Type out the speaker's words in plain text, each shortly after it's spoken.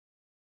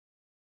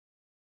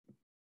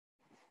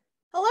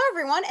Hello,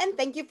 everyone, and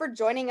thank you for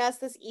joining us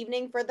this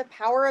evening for the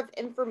Power of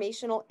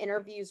Informational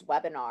Interviews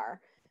webinar.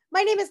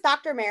 My name is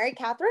Dr. Mary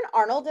Catherine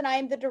Arnold, and I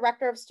am the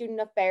Director of Student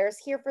Affairs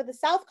here for the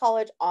South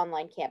College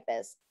online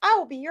campus. I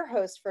will be your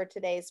host for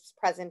today's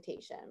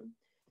presentation.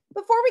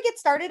 Before we get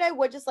started, I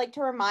would just like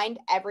to remind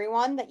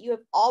everyone that you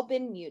have all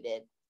been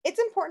muted. It's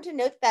important to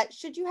note that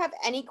should you have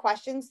any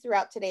questions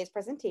throughout today's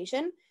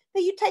presentation,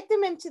 that you type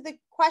them into the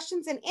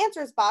questions and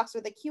answers box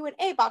or the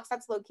Q&A box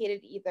that's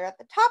located either at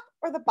the top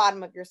or the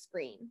bottom of your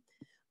screen.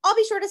 I'll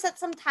be sure to set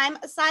some time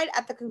aside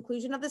at the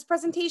conclusion of this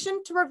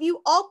presentation to review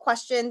all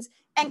questions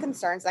and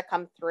concerns that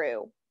come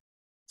through.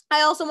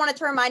 I also wanted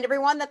to remind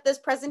everyone that this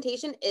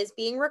presentation is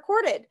being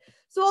recorded.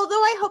 So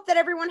although I hope that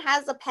everyone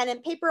has a pen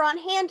and paper on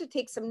hand to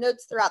take some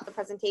notes throughout the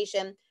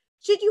presentation,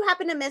 should you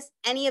happen to miss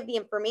any of the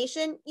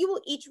information, you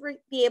will each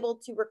be able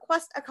to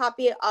request a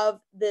copy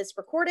of this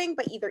recording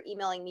by either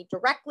emailing me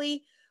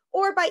directly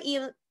or by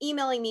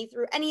emailing me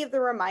through any of the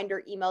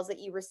reminder emails that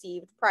you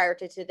received prior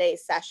to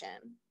today's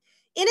session.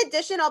 In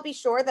addition, I'll be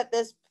sure that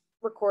this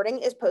recording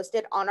is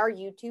posted on our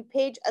YouTube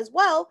page as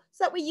well,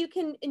 so that way you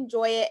can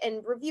enjoy it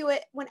and review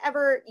it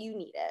whenever you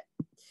need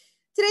it.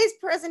 Today's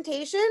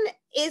presentation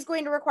is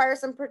going to require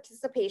some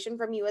participation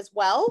from you as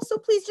well, so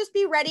please just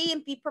be ready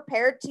and be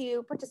prepared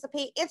to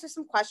participate, answer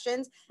some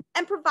questions,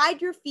 and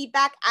provide your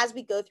feedback as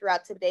we go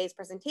throughout today's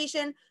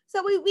presentation,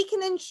 so we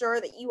can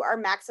ensure that you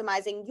are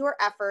maximizing your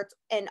efforts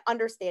and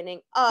understanding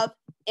of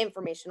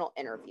informational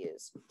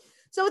interviews.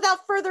 So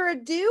without further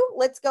ado,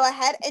 let's go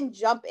ahead and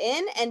jump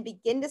in and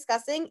begin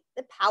discussing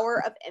the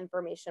power of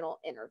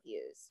informational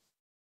interviews.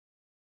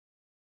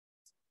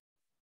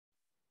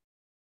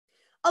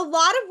 A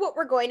lot of what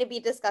we're going to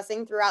be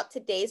discussing throughout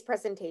today's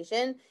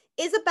presentation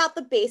is about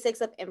the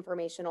basics of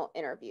informational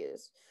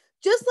interviews.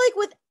 Just like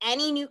with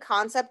any new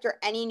concept or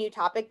any new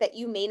topic that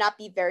you may not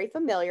be very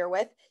familiar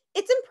with,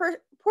 it's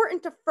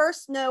important to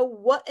first know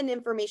what an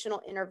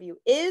informational interview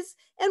is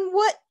and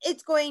what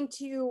it's going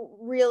to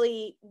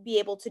really be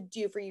able to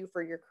do for you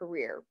for your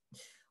career.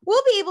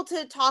 We'll be able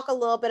to talk a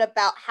little bit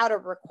about how to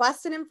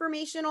request an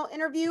informational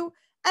interview,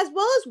 as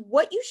well as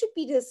what you should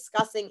be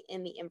discussing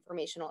in the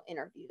informational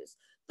interviews.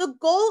 The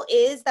goal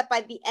is that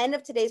by the end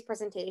of today's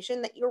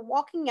presentation, that you're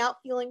walking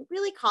out feeling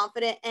really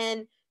confident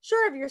and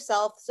sure of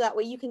yourself, so that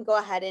way you can go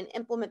ahead and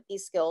implement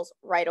these skills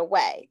right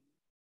away.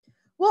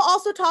 We'll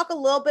also talk a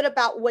little bit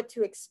about what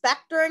to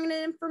expect during an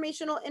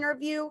informational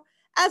interview,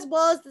 as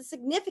well as the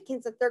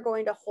significance that they're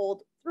going to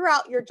hold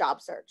throughout your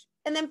job search.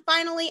 And then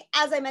finally,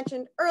 as I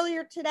mentioned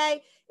earlier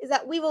today, is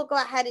that we will go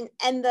ahead and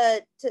end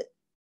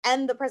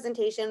the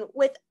presentation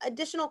with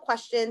additional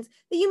questions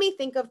that you may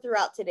think of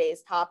throughout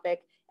today's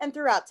topic and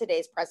throughout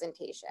today's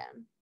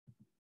presentation.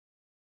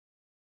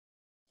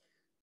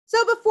 So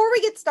before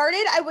we get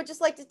started, I would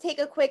just like to take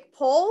a quick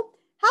poll.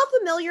 How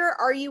familiar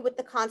are you with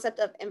the concept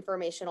of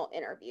informational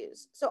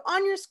interviews? So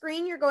on your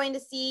screen, you're going to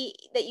see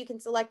that you can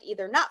select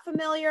either not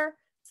familiar,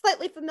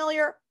 slightly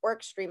familiar, or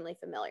extremely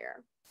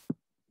familiar.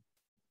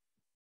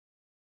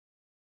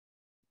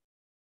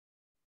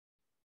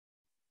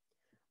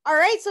 All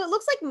right, so it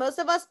looks like most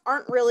of us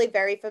aren't really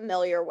very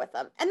familiar with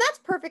them, and that's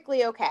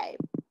perfectly okay.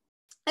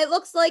 It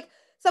looks like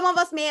some of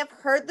us may have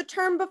heard the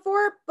term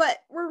before, but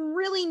we're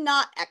really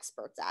not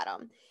experts at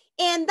them.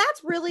 And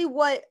that's really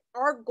what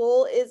our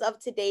goal is of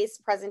today's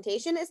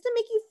presentation, is to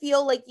make you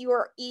feel like you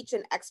are each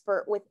an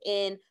expert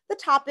within the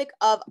topic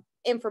of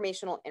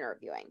informational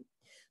interviewing.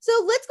 So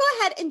let's go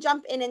ahead and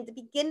jump in and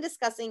begin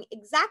discussing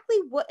exactly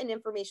what an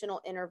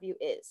informational interview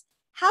is.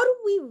 How do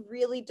we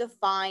really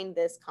define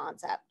this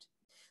concept?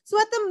 So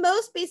at the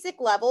most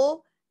basic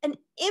level, an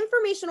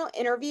informational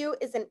interview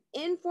is an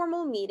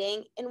informal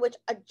meeting in which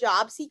a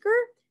job seeker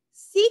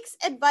seeks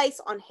advice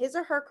on his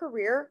or her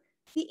career,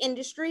 the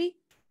industry,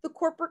 the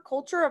corporate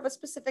culture of a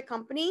specific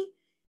company,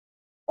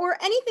 or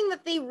anything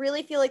that they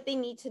really feel like they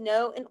need to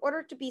know in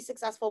order to be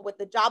successful with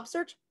the job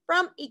search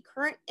from a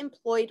current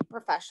employed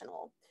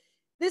professional.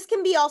 This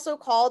can be also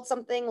called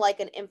something like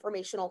an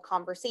informational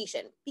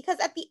conversation, because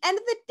at the end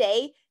of the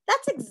day,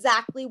 that's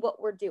exactly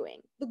what we're doing.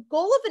 The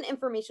goal of an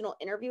informational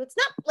interview, it's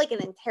not like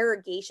an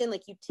interrogation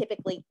like you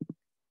typically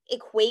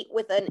equate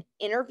with an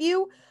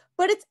interview,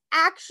 but it's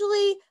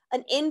actually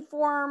an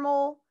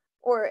informal,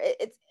 or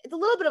it's a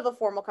little bit of a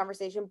formal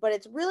conversation, but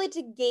it's really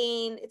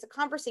it's a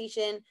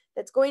conversation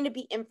that's going to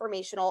be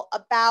informational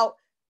about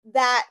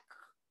that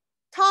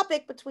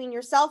topic between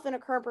yourself and a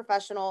current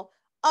professional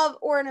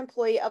or an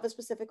employee of a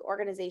specific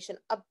organization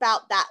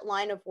about that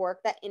line of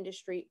work, that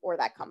industry, or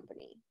that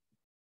company.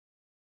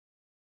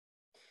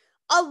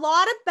 A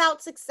lot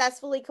about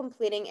successfully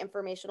completing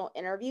informational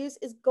interviews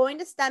is going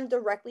to stem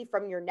directly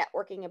from your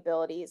networking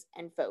abilities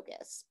and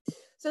focus.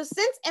 So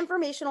since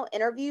informational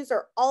interviews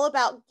are all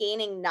about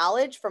gaining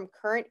knowledge from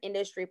current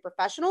industry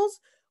professionals,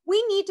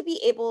 we need to be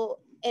able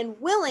and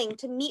willing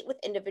to meet with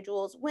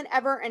individuals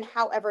whenever and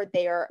however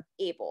they are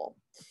able.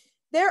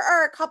 There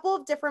are a couple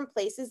of different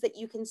places that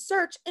you can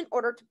search in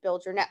order to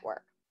build your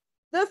network.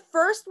 The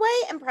first way,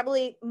 and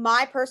probably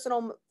my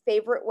personal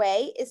favorite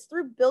way, is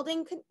through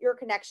building your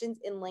connections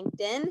in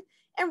LinkedIn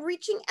and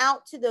reaching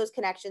out to those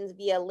connections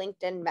via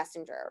LinkedIn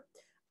Messenger.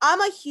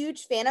 I'm a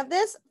huge fan of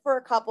this for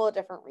a couple of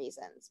different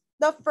reasons.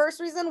 The first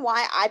reason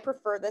why I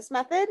prefer this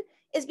method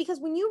is because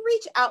when you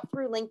reach out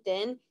through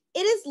LinkedIn, it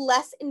is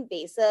less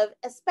invasive,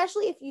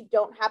 especially if you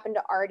don't happen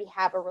to already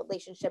have a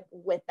relationship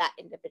with that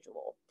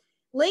individual.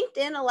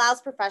 LinkedIn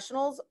allows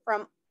professionals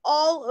from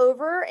all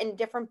over and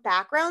different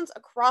backgrounds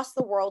across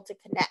the world to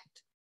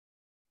connect.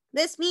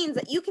 This means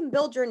that you can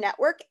build your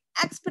network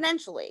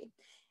exponentially.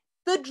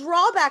 The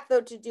drawback,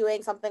 though, to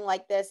doing something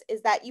like this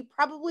is that you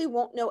probably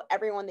won't know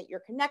everyone that you're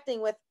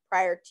connecting with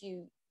prior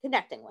to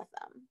connecting with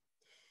them.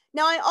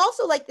 Now, I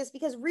also like this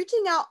because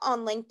reaching out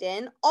on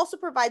LinkedIn also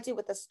provides you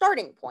with a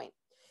starting point.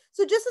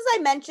 So just as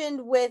I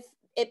mentioned with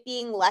it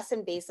being less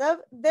invasive,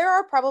 there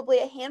are probably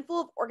a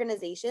handful of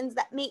organizations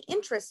that may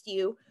interest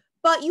you,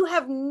 but you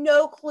have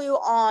no clue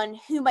on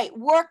who might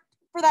work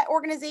for that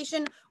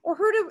organization or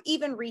who to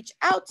even reach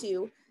out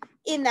to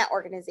in that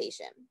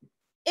organization.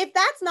 If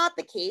that's not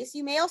the case,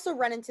 you may also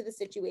run into the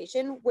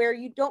situation where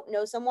you don't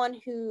know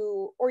someone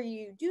who, or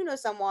you do know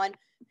someone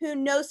who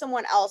knows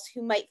someone else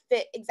who might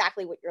fit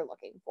exactly what you're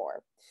looking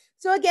for.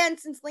 So again,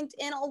 since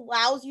LinkedIn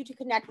allows you to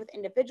connect with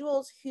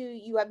individuals who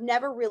you have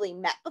never really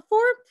met before,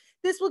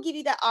 this will give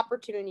you that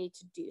opportunity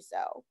to do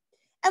so.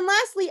 And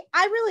lastly,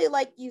 I really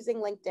like using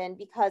LinkedIn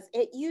because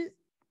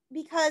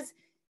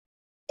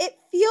it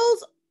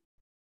feels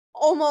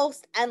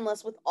almost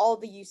endless with all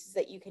the uses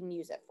that you can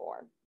use it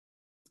for.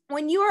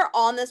 When you are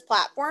on this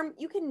platform,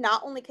 you can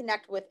not only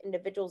connect with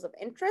individuals of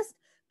interest,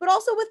 but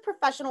also with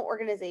professional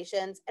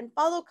organizations and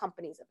follow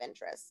companies of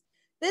interest.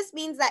 This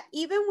means that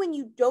even when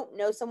you don't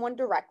know someone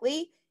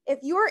directly, if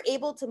you are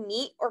able to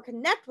meet or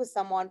connect with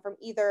someone from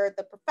either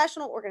the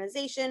professional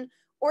organization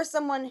or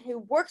someone who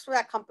works for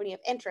that company of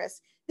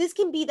interest, this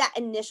can be that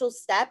initial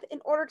step in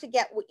order to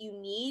get what you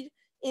need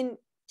in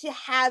to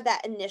have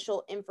that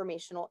initial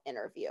informational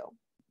interview.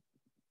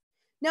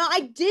 Now,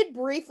 I did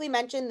briefly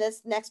mention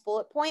this next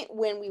bullet point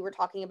when we were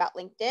talking about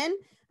LinkedIn.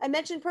 I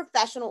mentioned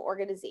professional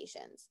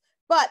organizations,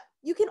 but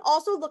you can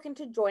also look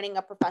into joining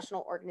a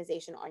professional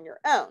organization on your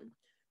own.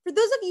 For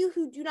those of you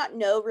who do not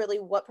know really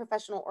what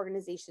professional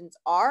organizations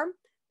are,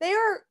 they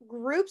are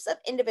groups of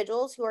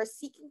individuals who are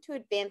seeking to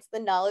advance the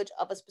knowledge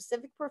of a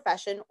specific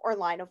profession or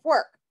line of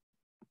work.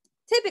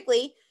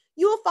 Typically,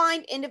 you will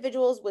find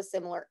individuals with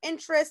similar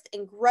interest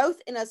and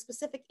growth in a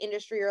specific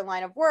industry or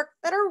line of work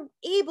that are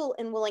able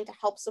and willing to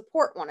help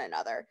support one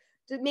another.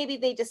 Maybe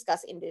they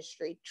discuss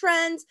industry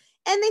trends,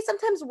 and they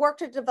sometimes work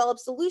to develop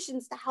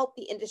solutions to help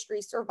the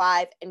industry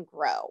survive and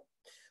grow.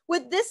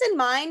 With this in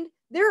mind,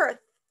 there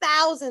are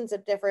thousands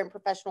of different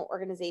professional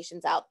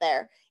organizations out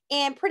there,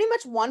 and pretty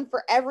much one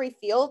for every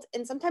field,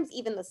 and sometimes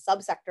even the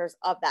subsectors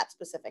of that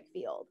specific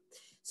field.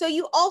 So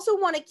you also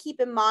want to keep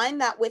in mind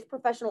that with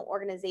professional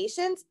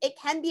organizations, it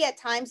can be at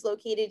times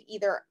located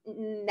either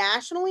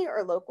nationally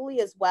or locally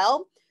as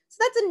well. So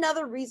that's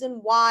another reason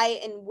why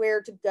and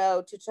where to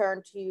go to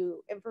turn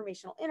to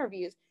informational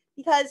interviews,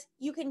 because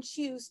you can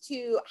choose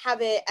to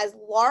have it as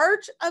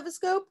large of a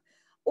scope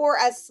or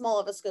as small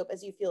of a scope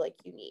as you feel like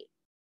you need.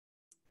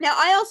 Now,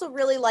 I also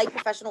really like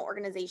professional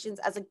organizations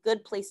as a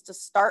good place to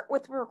start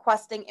with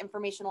requesting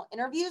informational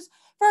interviews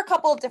for a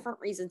couple of different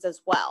reasons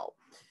as well.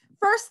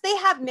 First, they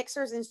have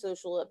mixers and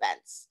social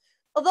events.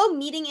 Although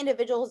meeting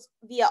individuals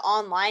via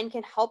online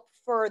can help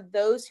for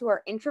those who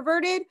are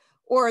introverted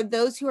or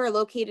those who are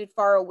located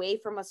far away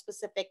from a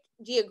specific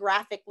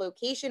geographic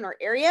location or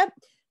area,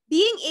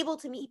 being able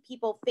to meet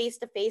people face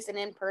to face and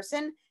in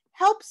person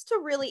helps to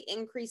really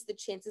increase the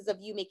chances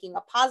of you making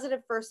a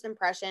positive first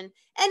impression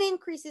and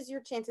increases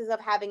your chances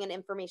of having an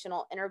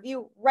informational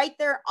interview right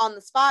there on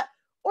the spot,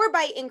 or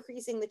by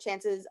increasing the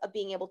chances of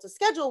being able to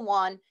schedule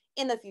one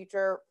in the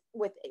future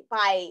with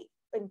by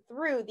and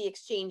through the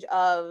exchange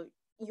of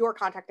your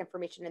contact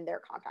information and their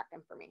contact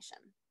information.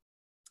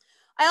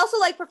 I also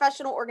like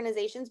professional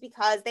organizations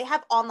because they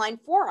have online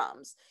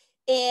forums.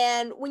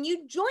 And when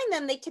you join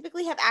them, they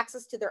typically have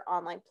access to their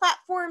online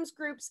platforms,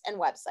 groups, and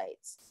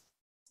websites.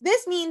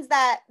 This means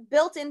that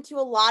built into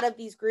a lot of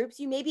these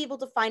groups, you may be able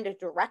to find a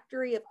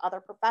directory of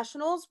other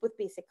professionals with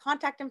basic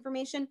contact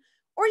information,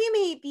 or you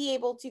may be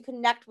able to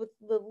connect with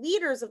the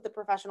leaders of the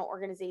professional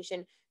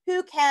organization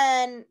who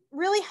can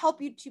really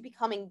help you to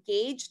become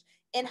engaged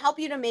and help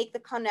you to make the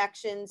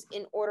connections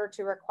in order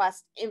to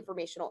request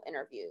informational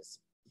interviews.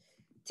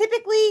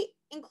 Typically,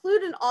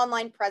 include an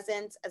online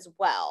presence as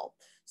well.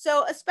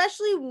 So,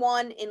 especially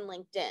one in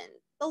LinkedIn.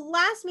 The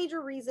last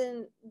major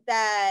reason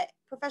that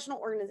professional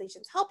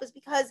organizations help is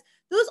because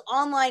those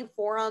online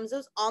forums,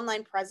 those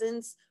online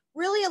presence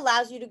really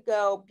allows you to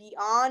go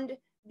beyond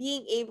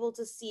being able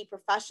to see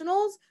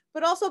professionals,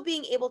 but also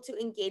being able to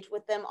engage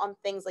with them on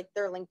things like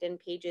their LinkedIn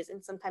pages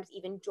and sometimes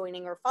even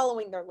joining or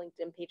following their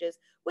LinkedIn pages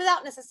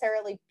without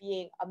necessarily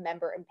being a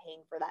member and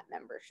paying for that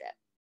membership.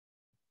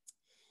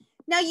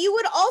 Now, you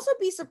would also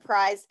be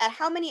surprised at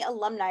how many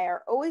alumni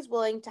are always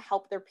willing to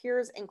help their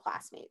peers and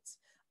classmates.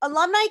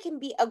 Alumni can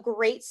be a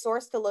great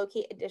source to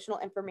locate additional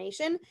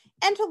information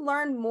and to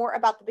learn more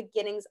about the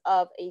beginnings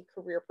of a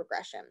career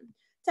progression.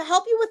 To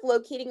help you with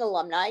locating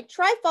alumni,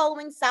 try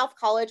following South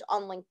College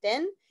on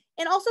LinkedIn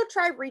and also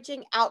try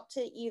reaching out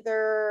to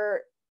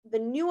either the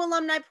new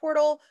alumni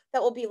portal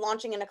that will be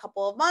launching in a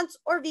couple of months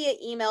or via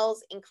emails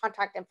and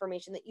contact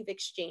information that you've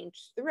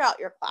exchanged throughout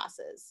your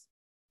classes.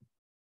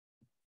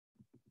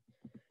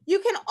 You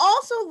can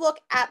also look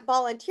at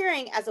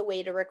volunteering as a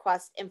way to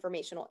request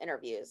informational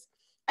interviews.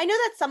 I know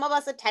that some of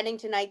us attending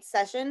tonight's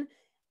session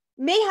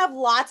may have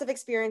lots of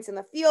experience in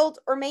the field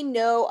or may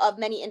know of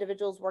many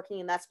individuals working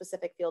in that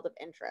specific field of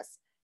interest.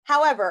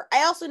 However,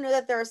 I also know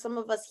that there are some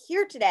of us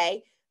here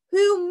today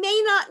who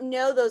may not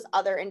know those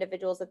other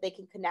individuals that they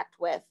can connect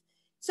with.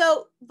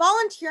 So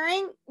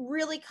volunteering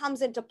really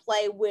comes into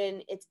play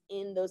when it's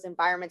in those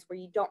environments where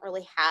you don't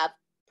really have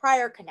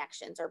prior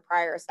connections or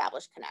prior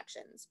established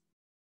connections.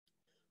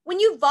 When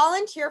you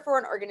volunteer for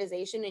an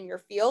organization in your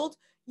field,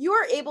 you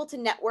are able to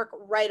network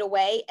right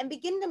away and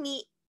begin to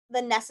meet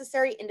the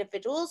necessary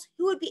individuals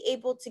who would be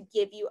able to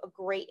give you a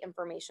great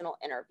informational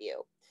interview.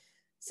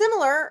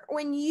 Similar to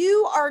when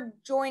you are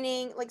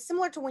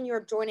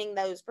joining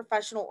those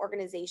professional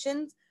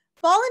organizations,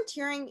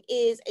 volunteering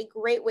is a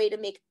great way to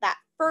make that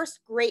first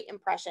great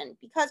impression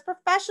because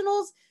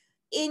professionals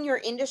in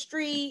your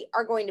industry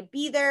are going to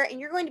be there and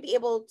you're going to be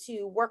able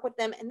to work with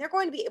them and they're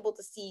going to be able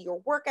to see your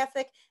work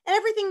ethic and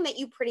everything that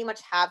you pretty much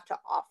have to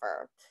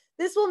offer.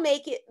 This will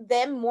make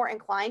them more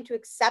inclined to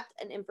accept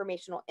an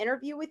informational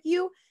interview with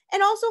you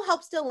and also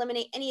helps to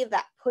eliminate any of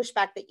that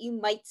pushback that you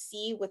might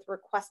see with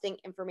requesting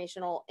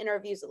informational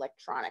interviews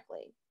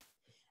electronically.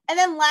 And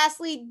then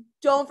lastly,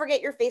 don't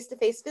forget your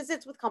face-to-face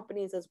visits with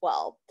companies as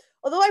well.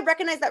 Although I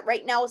recognize that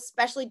right now,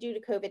 especially due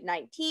to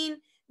COVID-19,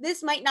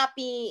 this might not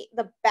be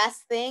the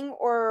best thing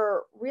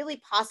or really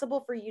possible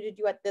for you to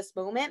do at this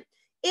moment.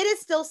 It is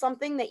still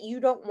something that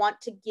you don't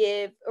want to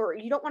give or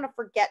you don't want to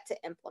forget to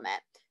implement.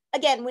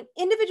 Again, when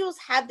individuals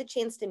have the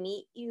chance to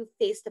meet you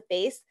face to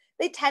face,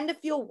 they tend to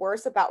feel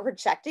worse about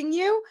rejecting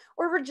you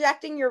or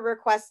rejecting your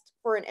request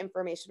for an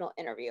informational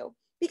interview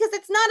because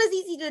it's not as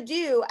easy to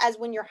do as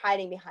when you're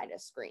hiding behind a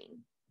screen.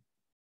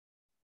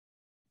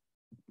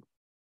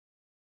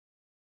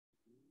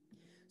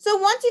 So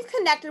once you've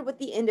connected with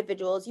the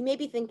individuals, you may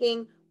be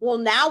thinking, well,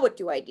 now what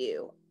do I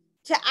do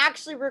to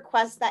actually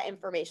request that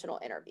informational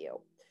interview?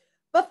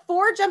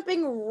 Before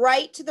jumping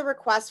right to the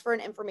request for an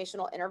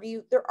informational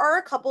interview, there are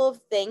a couple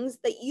of things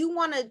that you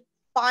want to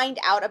find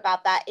out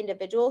about that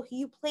individual who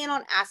you plan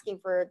on asking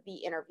for the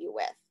interview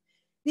with.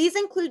 These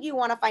include you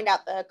want to find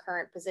out the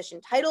current position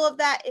title of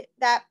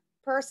that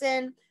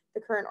person,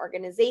 the current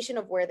organization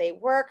of where they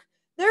work,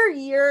 their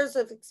years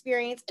of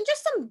experience, and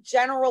just some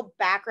general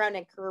background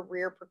and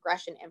career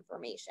progression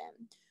information.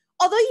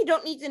 Although you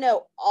don't need to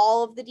know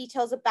all of the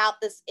details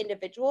about this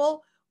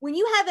individual, when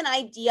you have an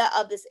idea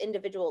of this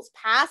individual's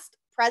past,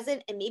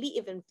 present, and maybe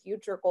even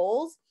future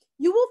goals,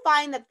 you will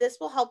find that this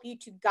will help you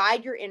to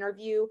guide your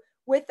interview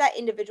with that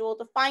individual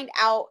to find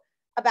out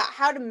about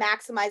how to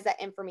maximize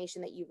that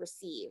information that you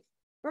receive.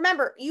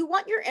 Remember, you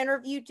want your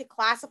interview to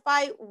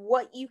classify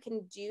what you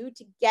can do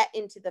to get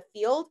into the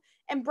field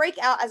and break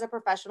out as a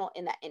professional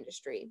in that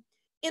industry.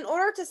 In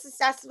order to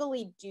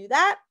successfully do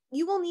that,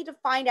 you will need to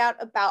find out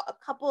about a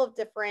couple of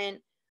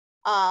different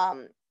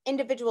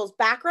individuals'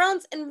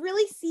 backgrounds and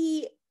really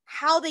see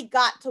how they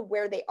got to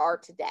where they are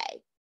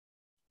today.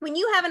 When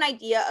you have an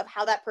idea of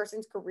how that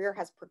person's career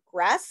has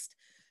progressed,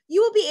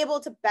 you will be able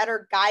to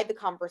better guide the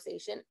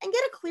conversation and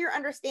get a clear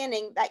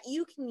understanding that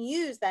you can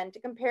use then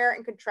to compare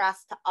and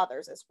contrast to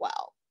others as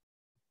well.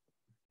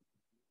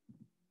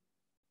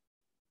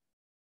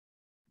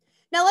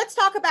 Now let's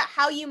talk about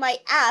how you might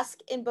ask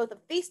in both a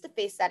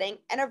face-to-face setting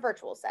and a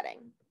virtual setting.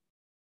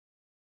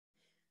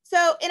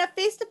 So in a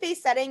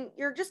face-to-face setting,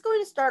 you're just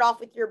going to start off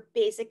with your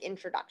basic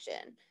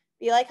introduction.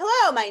 Be like,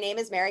 hello, my name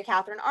is Mary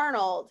Catherine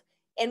Arnold,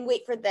 and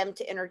wait for them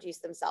to introduce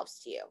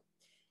themselves to you.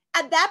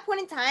 At that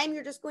point in time,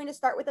 you're just going to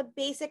start with a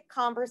basic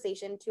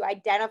conversation to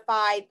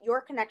identify your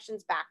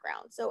connection's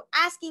background. So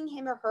asking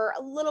him or her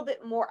a little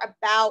bit more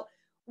about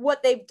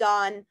what they've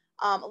done,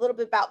 a little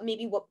bit about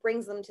maybe what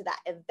brings them to that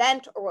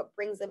event or what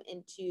brings them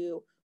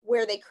into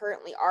where they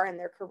currently are in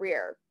their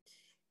career.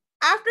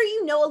 After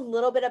you know a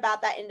little bit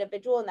about that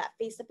individual and that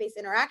face-to-face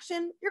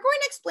interaction, you're going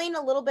to explain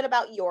a little bit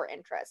about your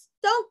interests.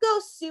 Don't go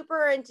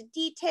super into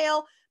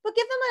detail, but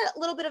give them a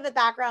little bit of a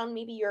background.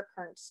 Maybe you're a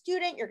current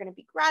student, you're going to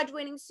be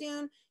graduating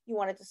soon. You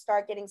wanted to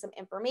start getting some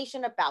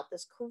information about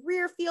this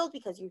career field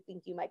because you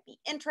think you might be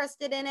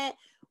interested in it.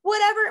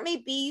 Whatever it may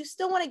be, you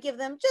still want to give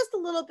them just a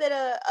little bit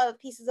of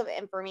pieces of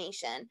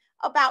information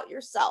about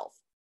yourself.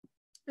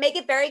 Make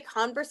it very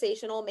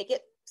conversational, make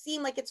it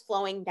seem like it's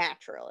flowing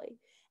naturally.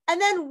 And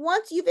then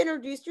once you've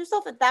introduced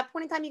yourself, at that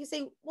point in time, you can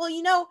say, well,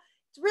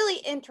 it's really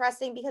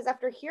interesting because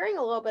after hearing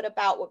a little bit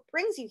about what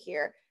brings you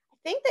here, I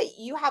think that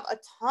you have a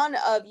ton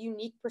of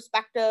unique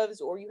perspectives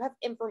or you have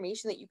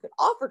information that you could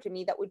offer to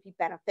me that would be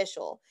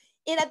beneficial.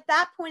 And at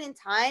that point in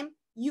time,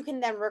 you can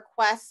then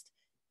request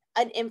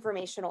an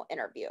informational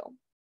interview.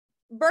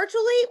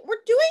 Virtually,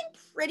 we're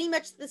doing pretty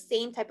much the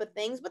same type of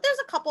things, but there's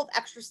a couple of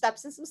extra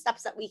steps and some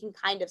steps that we can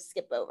kind of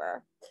skip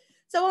over.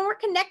 So when we're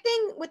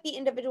connecting with the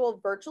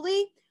individual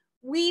virtually,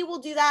 we will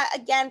do that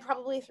again,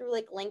 probably through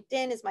like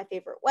LinkedIn is my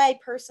favorite way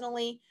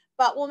personally,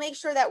 but we'll make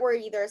sure that we're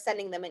either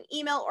sending them an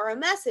email or a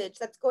message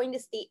that's going to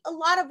state a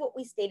lot of what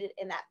we stated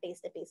in that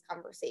face-to-face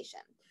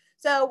conversation.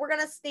 So we're going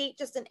to state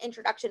just an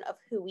introduction of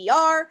who we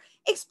are,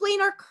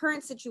 explain our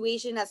current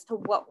situation as to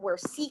what we're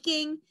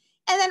seeking,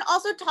 and then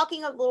also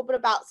talking a little bit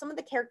about some of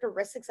the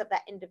characteristics of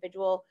that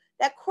individual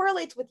that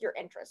correlates with your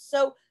interests.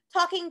 So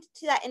talking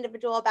to that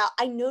individual about,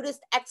 I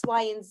noticed X,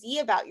 Y, and Z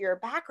about your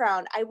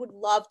background. I would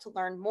love to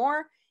learn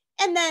more.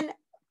 And then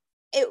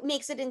it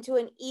makes it into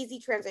an easy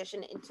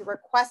transition into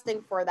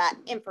requesting for that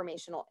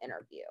informational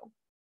interview.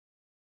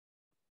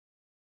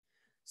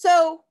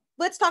 So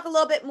let's talk a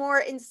little bit more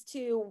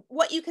into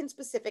what you can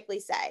specifically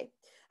say.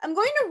 I'm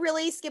going to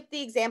really skip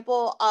the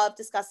example of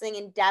discussing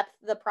in depth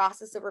the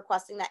process of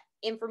requesting that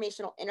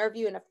informational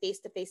interview in a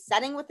face-to-face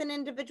setting with an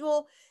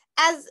individual,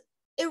 as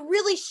it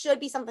really should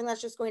be something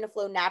that's just going to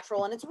flow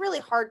natural. And it's really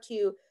hard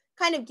to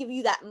kind of give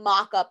you that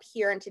mock-up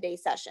here in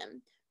today's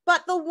session.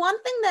 But the one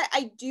thing that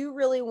I do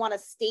really want to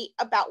state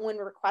about when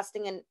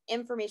requesting an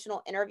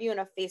informational interview in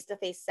a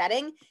face-to-face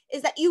setting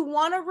is that you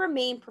want to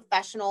remain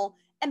professional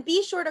and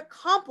be sure to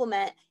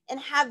compliment and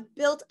have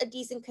built a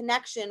decent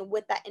connection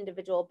with that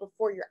individual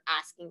before you're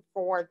asking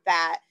for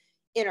that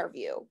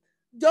interview.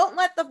 Don't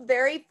let the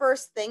very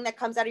first thing that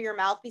comes out of your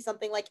mouth be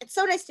something like, it's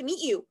so nice to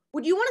meet you.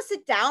 Would you want to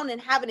sit down and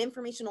have an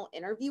informational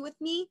interview with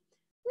me?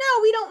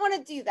 No, we don't want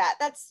to do that.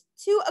 That's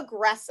too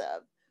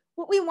aggressive.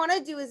 What we want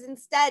to do is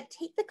instead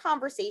take the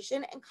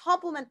conversation and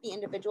compliment the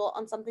individual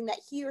on something that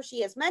he or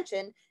she has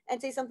mentioned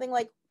and say something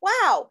like,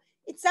 wow,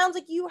 it sounds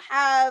like you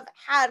have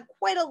had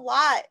quite a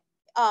lot.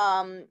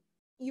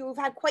 You've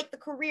had quite the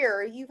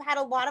career. You've had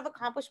a lot of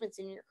accomplishments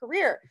in your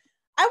career.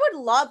 I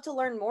would love to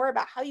learn more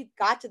about how you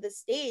got to this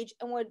stage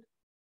and would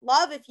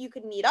love if you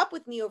could meet up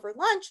with me over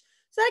lunch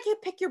so that I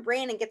could pick your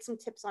brain and get some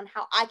tips on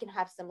how I can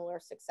have similar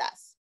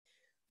success.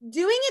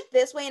 Doing it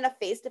this way in a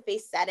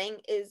face-to-face setting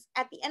is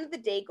at the end of the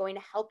day going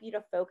to help you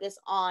to focus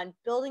on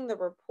building the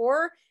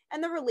rapport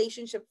and the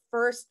relationship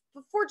first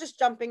before just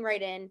jumping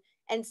right in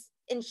and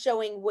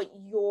showing what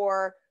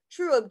your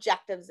true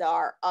objectives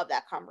are of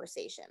that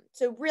conversation.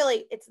 So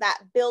really it's that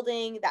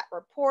building that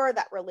rapport,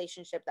 that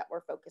relationship that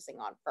we're focusing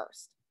on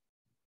first.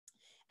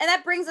 And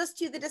that brings us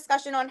to the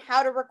discussion on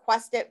how to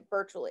request it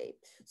virtually.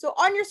 So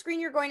on your screen,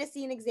 you're going to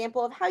see an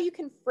example of how you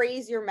can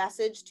phrase your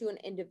message to an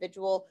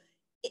individual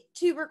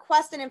to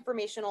request an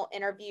informational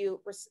interview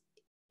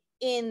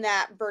in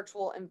that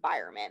virtual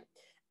environment.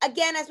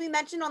 Again, as we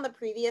mentioned on the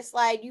previous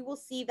slide, you will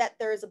see that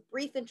there is a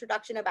brief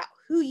introduction about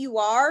who you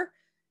are.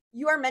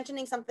 You are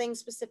mentioning something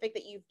specific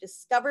that you've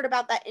discovered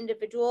about that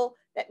individual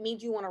that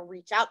made you want to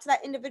reach out to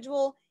that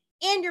individual.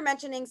 And you're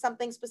mentioning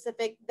something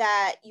specific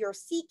that you're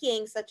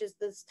seeking, such as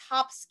those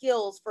top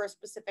skills for a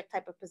specific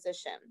type of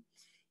position.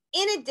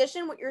 In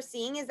addition, what you're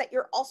seeing is that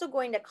you're also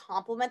going to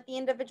compliment the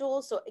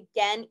individual. So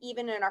again,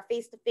 even in our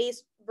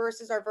face-to-face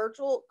versus our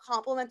virtual,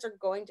 compliments are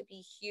going to be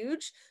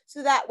huge.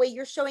 So that way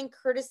you're showing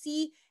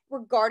courtesy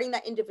regarding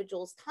that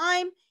individual's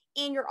time.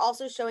 And you're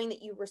also showing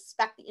that you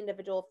respect the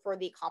individual for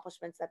the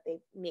accomplishments that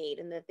they've made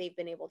and that they've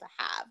been able to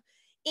have.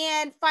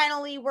 And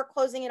finally, we're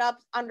closing it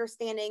up,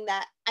 understanding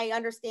that I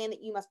understand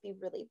that you must be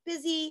really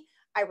busy.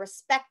 I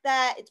respect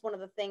that. It's one of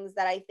the things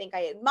that I think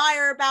I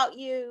admire about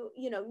you.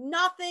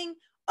 Nothing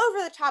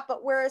over the top,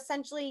 but we're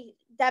essentially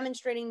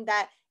demonstrating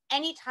that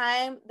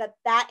anytime that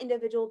that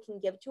individual can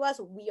give to us,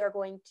 we are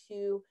going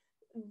to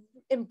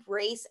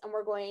embrace and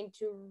we're going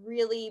to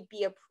really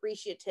be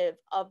appreciative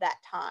of that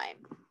time.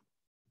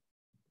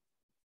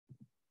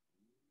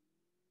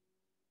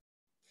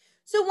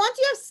 So once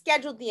you have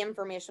scheduled the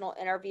informational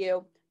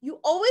interview, you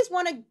always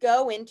want to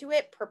go into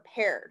it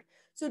prepared.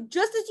 So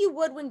just as you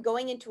would when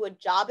going into a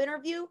job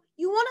interview,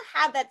 you want to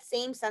have that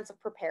same sense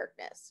of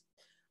preparedness.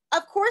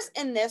 Of course,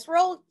 in this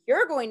role,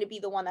 you're going to be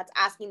the one that's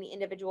asking the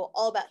individual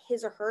all about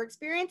his or her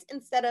experience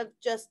instead of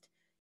just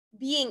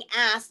being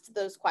asked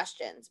those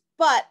questions.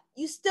 But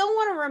you still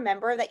want to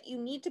remember that you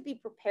need to be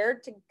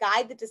prepared to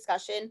guide the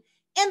discussion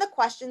and the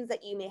questions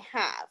that you may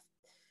have.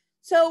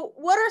 So,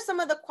 what are some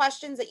of the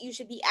questions that you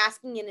should be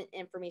asking in an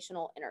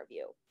informational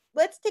interview?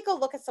 Let's take a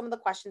look at some of the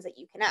questions that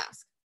you can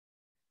ask.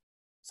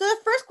 So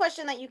the first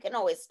question that you can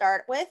always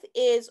start with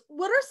is,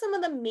 what are some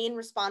of the main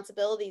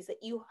responsibilities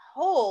that you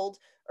hold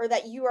or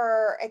that you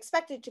are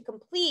expected to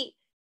complete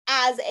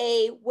as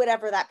a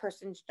whatever that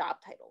person's job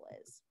title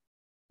is?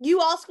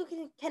 You also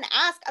can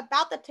ask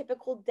about the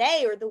typical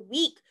day or the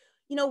week.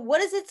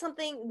 What is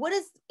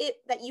it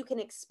that you can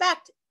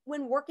expect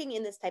when working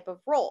in this type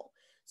of role?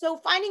 So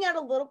finding out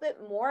a little bit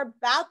more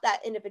about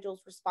that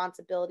individual's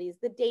responsibilities,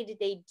 the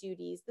day-to-day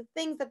duties, the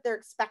things that they're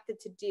expected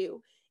to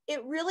do,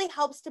 it really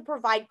helps to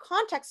provide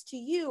context to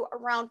you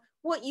around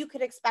what you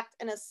could expect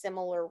in a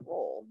similar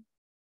role.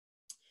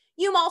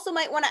 You also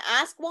might want to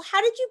ask, well,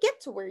 how did you get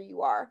to where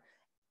you are?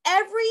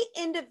 Every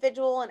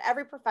individual and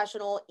every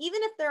professional,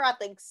 even if they're at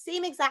the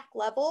same exact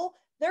level,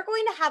 they're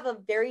going to have a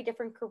very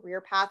different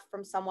career path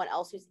from someone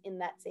else who's in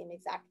that same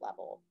exact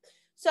level.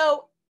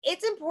 So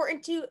it's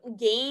important to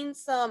gain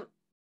some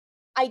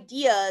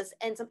ideas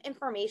and some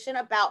information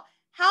about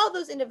how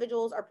those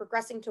individuals are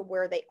progressing to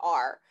where they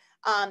are.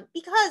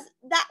 Because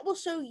that will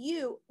show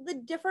you the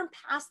different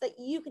paths that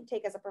you can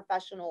take as a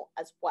professional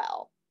as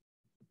well.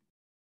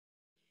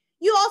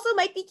 You also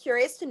might be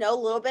curious to know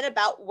a little bit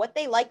about what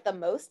they like the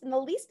most and the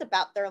least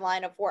about their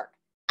line of work.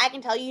 I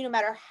can tell you, no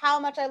matter how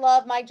much I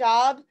love my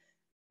job,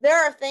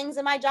 there are things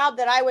in my job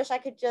that I wish I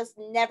could just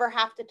never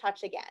have to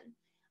touch again.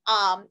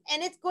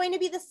 And it's going to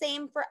be the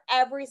same for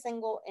every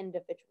single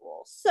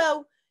individual.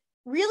 So,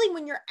 really,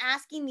 when you're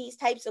asking these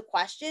types of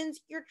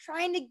questions, you're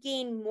trying to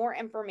gain more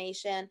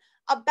information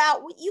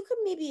about what you could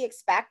maybe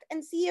expect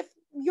and see if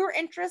your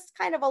interests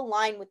kind of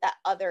align with that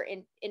other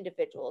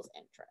individual's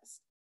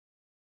interest.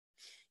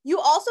 You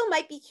also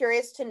might be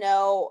curious to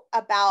know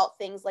about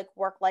things like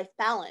work life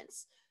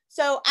balance.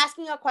 So,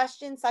 asking a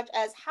question such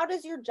as, how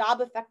does your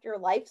job affect your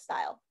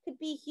lifestyle? Could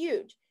be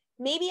huge.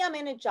 Maybe I'm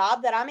in a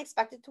job that I'm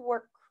expected to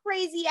work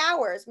crazy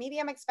hours. Maybe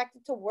I'm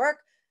expected to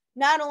work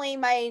not only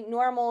my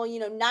normal,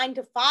 9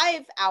 to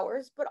 5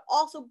 hours, but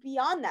also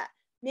beyond that.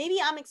 Maybe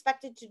I'm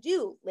expected to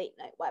do late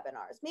night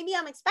webinars. Maybe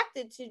I'm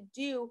expected to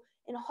do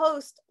and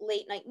host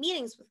late night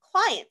meetings with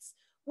clients.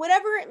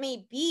 Whatever it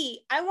may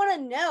be, I want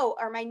to know,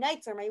 are my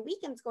nights or my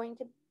weekends going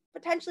to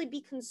potentially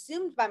be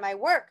consumed by my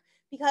work?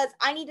 Because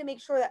I need to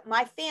make sure that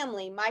my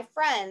family, my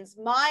friends,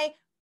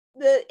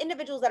 the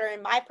individuals that are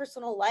in my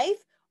personal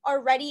life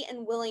are ready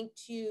and willing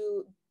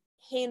to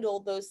handle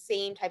those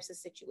same types of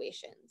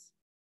situations.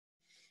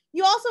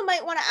 You also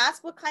might want to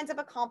ask what kinds of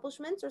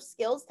accomplishments or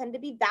skills tend to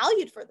be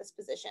valued for this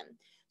position.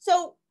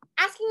 So,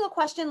 asking a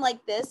question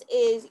like this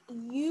is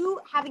you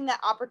having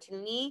that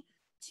opportunity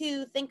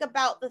to think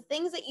about the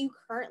things that you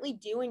currently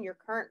do in your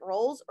current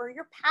roles or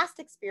your past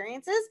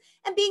experiences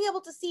and being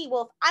able to see,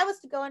 well, if I was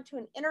to go into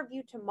an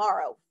interview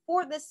tomorrow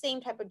for this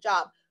same type of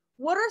job,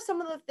 what are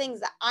some of the things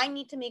that I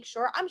need to make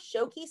sure I'm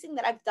showcasing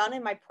that I've done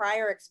in my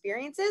prior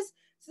experiences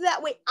so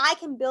that way I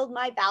can build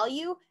my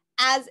value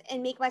as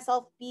and make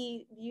myself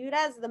be viewed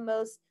as the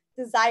most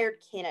desired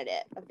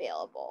candidate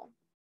available.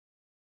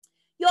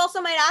 You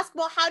also might ask,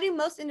 well, how do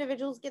most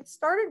individuals get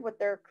started with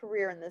their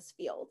career in this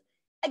field?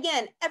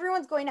 Again,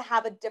 everyone's going to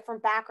have a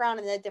different background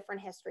and a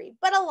different history,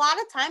 but a lot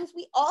of times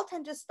we all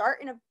tend to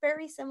start in a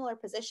very similar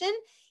position.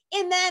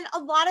 And then a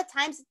lot of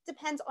times it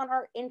depends on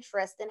our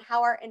interest and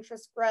how our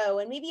interests grow,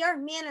 and maybe our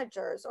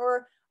managers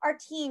or our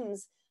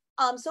teams.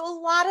 So a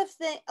lot of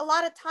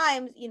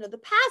times, the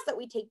paths that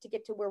we take to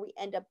get to where we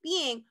end up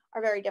being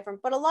are very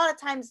different. But a lot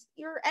of times,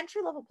 your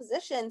entry level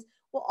positions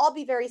will all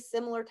be very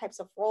similar types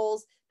of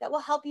roles that will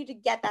help you to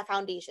get that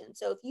foundation.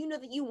 So if you know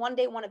that you one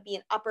day want to be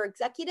an upper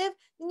executive,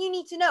 then you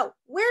need to know,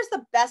 where's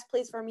the best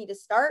place for me to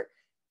start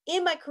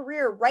in my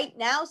career right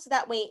now, so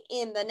that way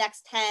in the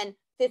next 10,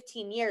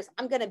 15 years,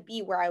 I'm going to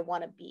be where I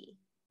want to be.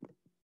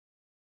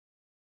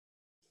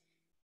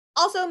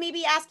 Also,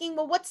 maybe asking,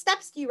 well, what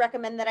steps do you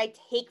recommend that I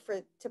take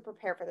to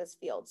prepare for this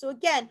field? So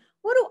again,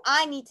 what do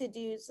I need to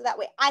do so that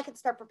way I can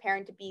start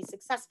preparing to be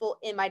successful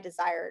in my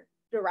desired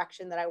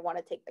direction that I want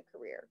to take the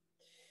career?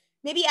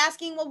 Maybe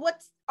asking, well,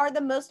 what are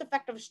the most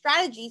effective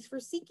strategies for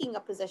seeking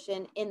a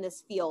position in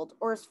this field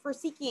or for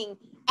seeking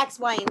X,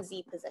 Y, and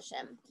Z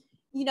position?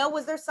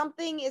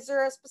 Is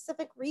there a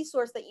specific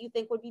resource that you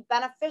think would be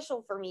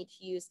beneficial for me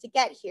to use to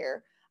get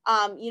here?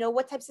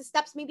 What types of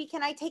steps maybe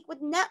can I take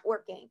with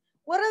networking?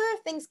 What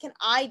other things can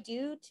I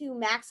do to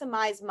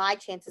maximize my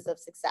chances of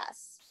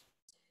success?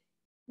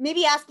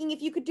 Maybe asking,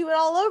 if you could do it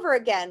all over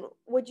again,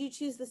 would you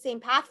choose the same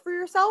path for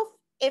yourself?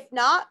 If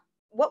not,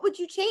 what would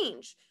you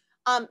change?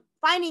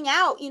 Finding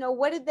out,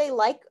 what did they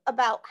like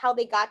about how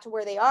they got to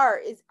where they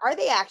are? Are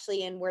they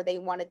actually in where they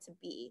wanted to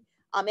be?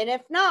 And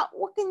if not,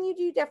 what can you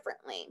do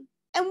differently?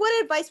 And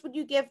what advice would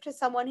you give to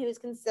someone who is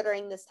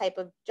considering this type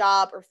of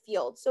job or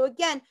field? So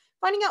again,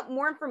 finding out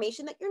more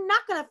information that you're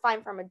not going to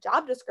find from a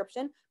job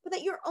description, but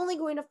that you're only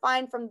going to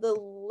find from the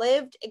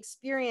lived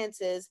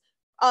experiences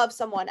of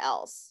someone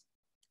else.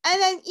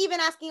 And then even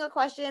asking a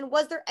question,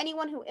 was there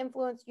anyone who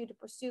influenced you to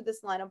pursue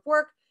this line of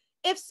work?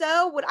 If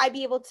so, would I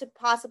be able to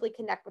possibly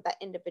connect with that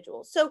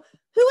individual? So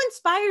who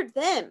inspired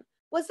them?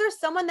 Was there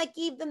someone that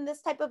gave them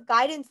this type of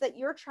guidance that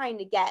you're trying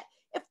to get?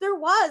 If there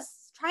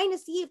was, trying to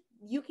see if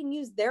you can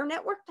use their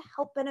network to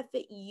help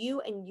benefit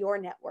you and your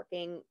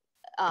networking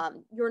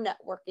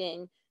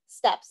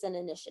steps and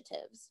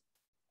initiatives.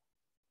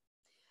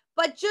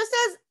 But just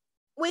as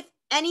with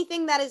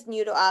anything that is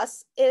new to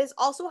us, it is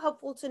also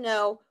helpful to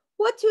know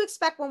what to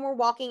expect when we're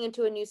walking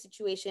into a new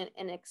situation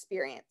and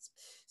experience.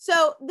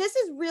 So this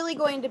is really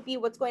going to be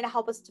what's going to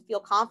help us to feel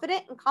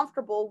confident and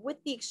comfortable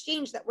with the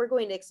exchange that we're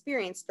going to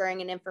experience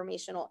during an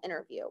informational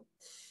interview.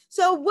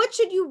 So what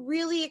should you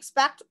really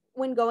expect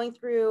when going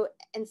through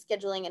and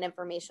scheduling an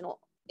informational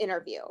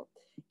interview?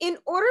 In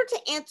order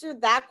to answer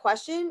that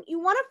question, you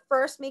want to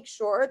first make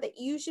sure that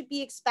you should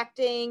be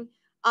expecting,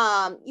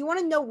 you want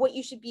to know what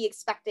you should be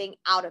expecting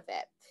out of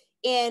it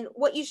and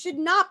what you should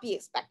not be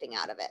expecting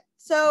out of it.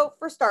 So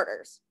for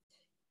starters,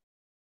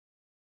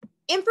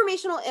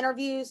 informational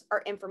interviews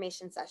are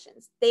information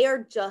sessions. They are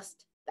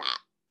just that.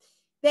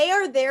 They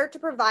are there to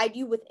provide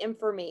you with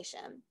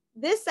information.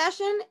 This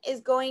session is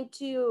going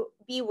to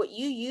be what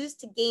you use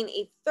to gain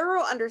a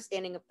thorough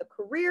understanding of the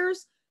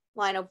careers,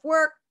 line of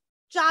work,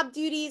 job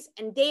duties,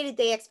 and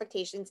day-to-day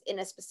expectations in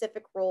a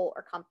specific role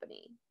or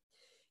company.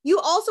 You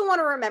also want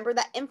to remember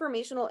that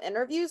informational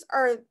interviews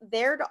are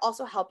there to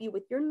also help you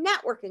with your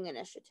networking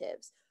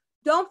initiatives.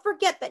 Don't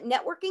forget that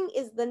networking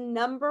is the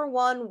number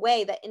one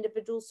way that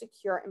individuals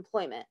secure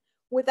employment.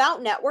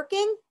 Without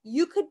networking,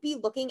 you could be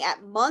looking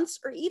at months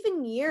or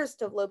even years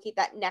to locate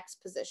that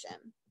next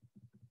position.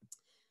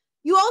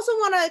 You also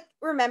want to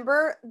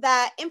remember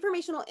that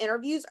informational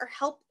interviews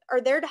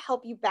are there to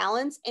help you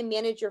balance and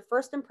manage your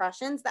first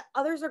impressions that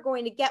others are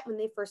going to get when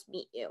they first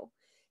meet you.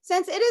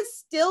 Since it is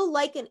still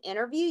like an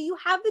interview, you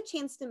have the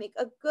chance to make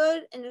a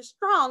good and a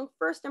strong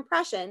first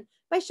impression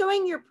by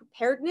showing your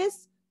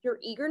preparedness, your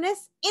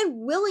eagerness, and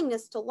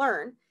willingness to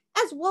learn,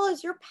 as well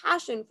as your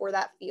passion for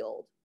that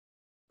field.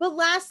 But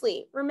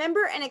lastly,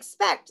 remember and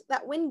expect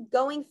that when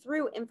going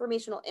through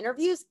informational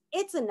interviews,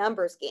 it's a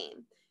numbers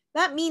game.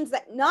 That means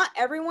that not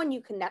everyone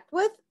you connect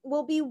with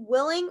will be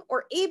willing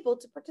or able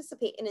to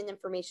participate in an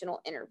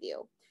informational interview.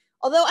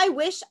 Although I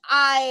wish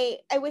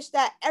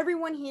that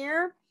everyone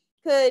here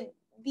could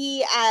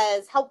be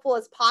as helpful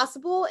as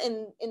possible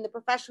in the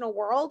professional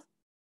world.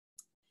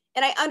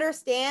 And I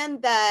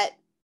understand that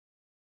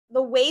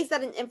the ways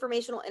that an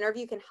informational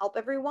interview can help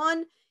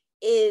everyone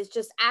is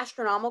just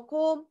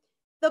astronomical.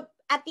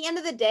 At the end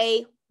of the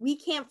day, we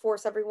can't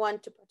force everyone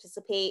to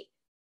participate.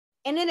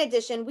 And in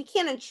addition, we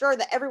can't ensure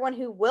that everyone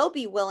who will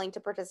be willing to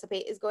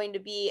participate is going to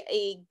be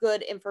a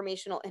good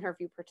informational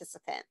interview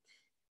participant.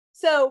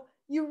 So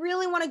you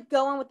really want to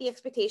go in with the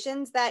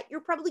expectations that you're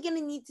probably going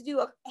to need to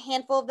do a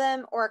handful of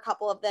them or a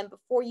couple of them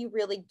before you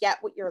really get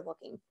what you're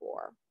looking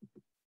for.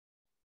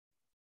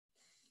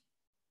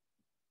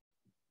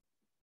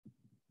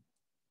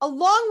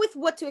 Along with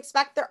what to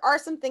expect, there are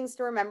some things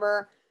to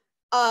remember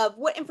of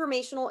what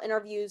informational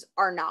interviews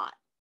are not.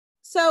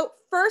 So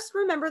first,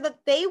 remember that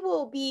they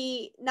will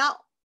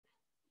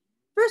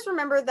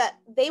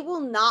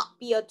not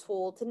be a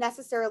tool to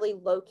necessarily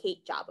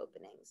locate job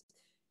openings.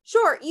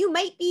 Sure, you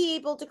might be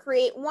able to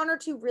create one or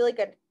two really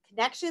good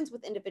connections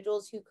with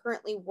individuals who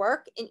currently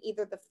work in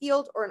either the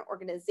field or an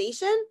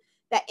organization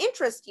that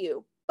interest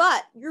you,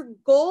 but your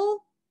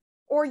goal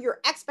or your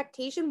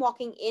expectation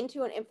walking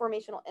into an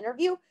informational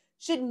interview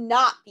should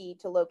not be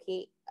to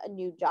locate a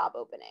new job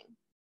opening.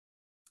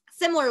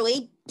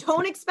 Similarly,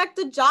 don't expect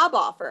a job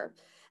offer.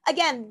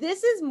 Again,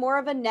 this is more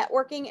of a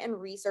networking and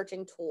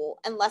researching tool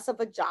and less of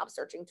a job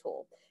searching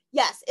tool.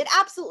 Yes, it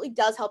absolutely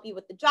does help you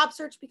with the job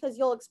search because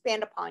you'll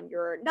expand upon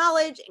your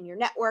knowledge and your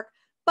network,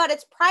 but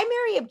its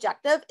primary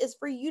objective is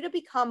for you to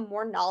become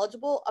more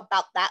knowledgeable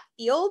about that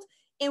field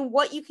and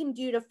what you can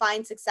do to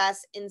find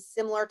success in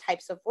similar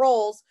types of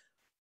roles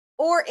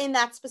or in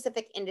that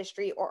specific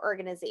industry or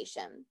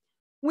organization.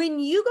 When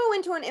you go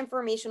into an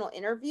informational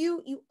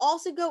interview, you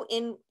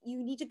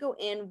need to go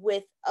in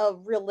with a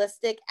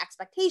realistic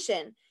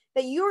expectation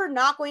that you are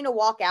not going to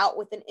walk out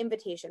with an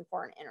invitation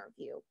for an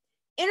interview.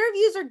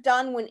 Interviews are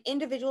done when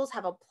individuals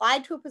have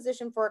applied to a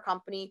position for a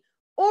company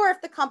or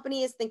if the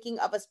company is thinking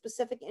of a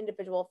specific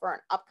individual for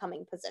an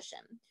upcoming position.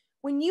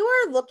 When you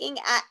are looking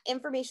at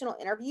informational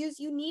interviews,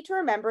 you need to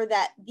remember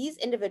that these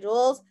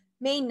individuals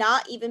may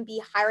not even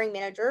be hiring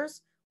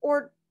managers,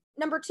 or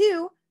number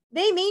two,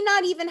 they may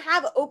not even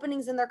have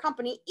openings in their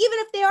company, even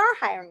if they are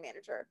a hiring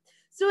manager.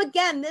 So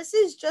again, this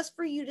is just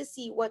for you to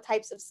see what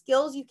types of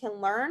skills you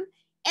can learn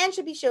and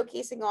should be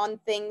showcasing on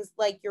things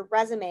like your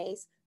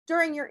resumes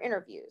during your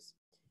interviews.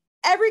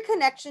 Every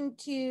connection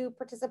to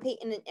participate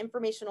in an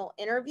informational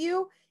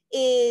interview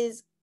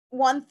is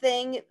one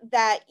thing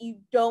that you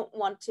don't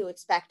want to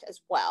expect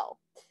as well.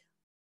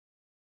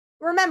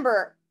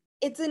 Remember,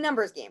 it's a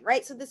numbers game,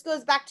 right? So this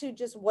goes back to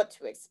just what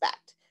to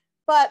expect.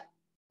 But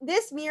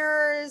this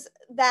mirrors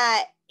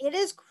that it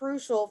is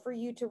crucial for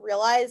you to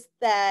realize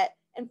that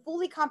and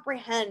fully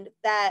comprehend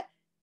that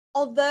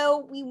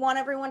although we want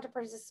everyone to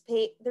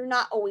participate, they're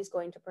not always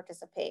going to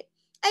participate.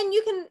 And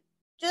you can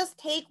just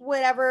take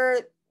whatever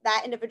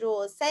that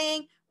individual is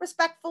saying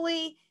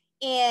respectfully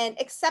and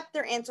accept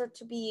their answer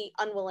to be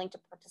unwilling to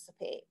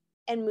participate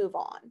and move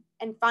on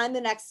and find the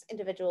next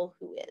individual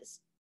who is.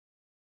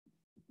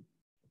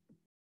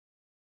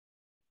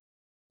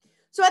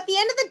 So at the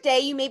end of the day,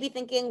 you may be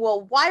thinking,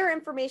 well, why are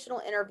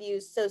informational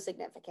interviews so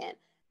significant?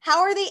 How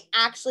are they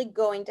actually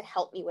going to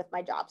help me with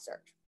my job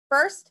search?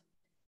 First,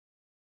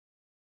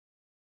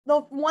 the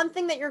one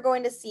thing that you're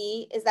going to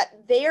see is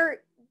that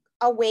they're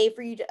a way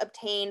for you to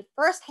obtain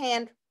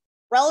firsthand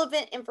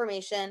relevant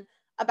information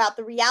about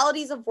the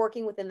realities of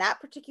working within that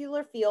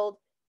particular field,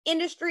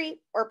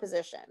 industry, or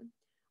position.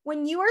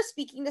 When you are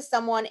speaking to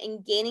someone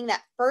and gaining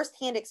that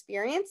firsthand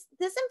experience,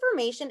 this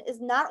information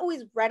is not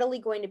always readily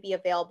going to be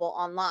available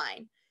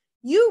online.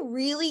 You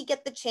really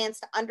get the chance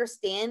to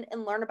understand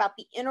and learn about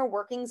the inner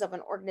workings of an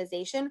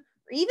organization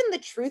or even the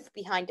truth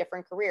behind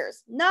different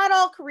careers. Not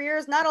all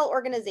careers, not all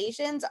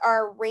organizations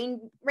are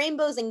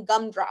rainbows and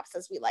gumdrops,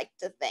 as we like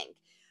to think.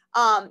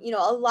 A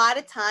lot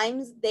of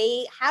times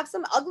they have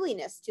some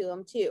ugliness to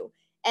them too.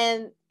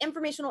 And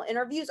informational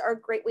interviews are a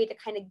great way to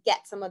kind of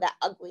get some of that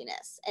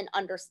ugliness and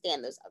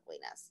understand those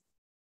ugliness.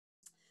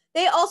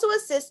 They also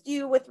assist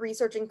you with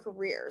researching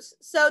careers.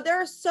 So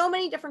there are so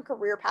many different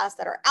career paths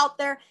that are out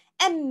there,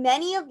 and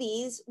many of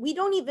these we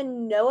don't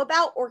even know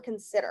about or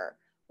consider.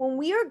 When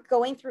we are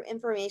going through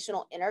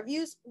informational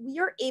interviews, we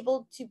are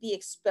able to be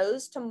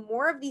exposed to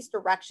more of these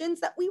directions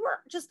that we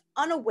were just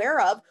unaware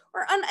of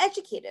or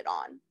uneducated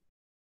on.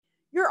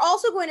 You're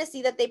also going to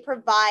see that they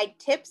provide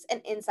tips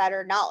and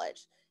insider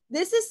knowledge.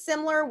 This is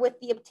similar with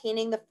the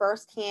obtaining the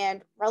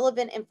firsthand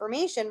relevant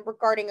information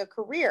regarding a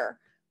career.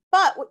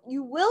 But what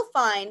you will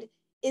find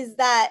is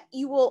that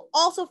you will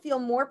also feel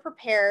more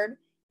prepared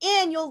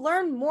and you'll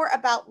learn more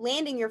about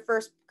landing your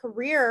first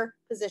career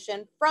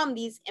position from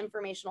these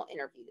informational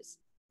interviews.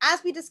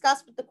 As we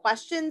discussed with the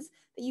questions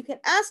that you can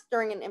ask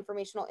during an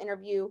informational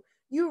interview,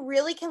 you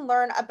really can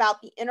learn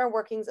about the inner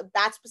workings of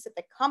that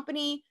specific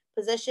company,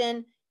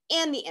 position,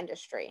 and the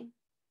industry.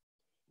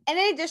 And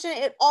in addition,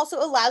 it also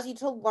allows you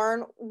to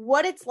learn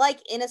what it's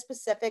like in a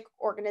specific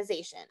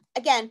organization.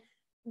 Again,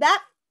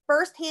 that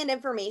firsthand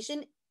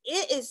information,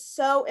 it is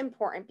so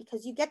important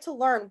because you get to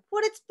learn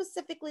what it's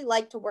specifically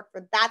like to work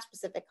for that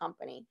specific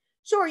company.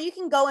 Sure, you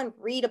can go and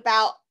read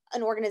about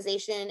an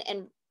organization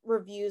and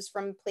reviews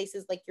from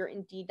places like your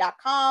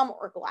Indeed.com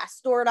or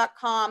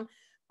Glassdoor.com,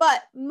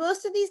 but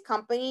most of these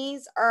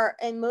companies are,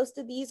 and most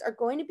of these are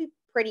going to be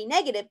pretty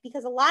negative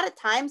because a lot of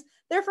times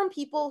they're from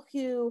people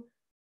who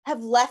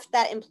have left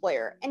that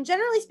employer. And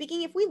generally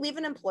speaking, if we leave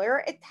an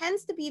employer, it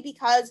tends to be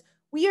because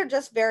we are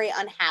just very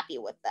unhappy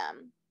with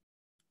them.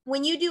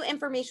 When you do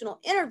informational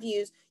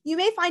interviews, you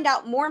may find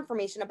out more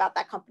information about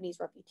that company's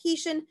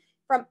reputation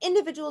from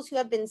individuals who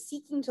have been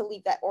seeking to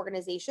leave that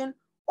organization,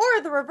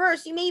 or the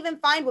reverse, you may even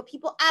find what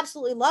people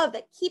absolutely love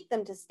that keep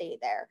them to stay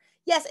there.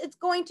 Yes, it's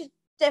going to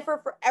differ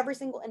for every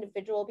single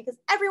individual because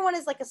everyone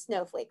is like a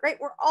snowflake, right?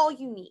 We're all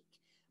unique.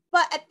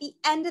 But at the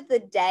end of the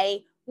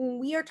day, when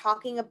we are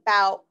talking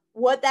about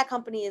what that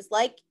company is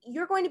like,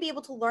 you're going to be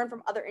able to learn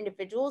from other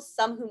individuals,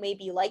 some who may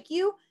be like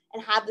you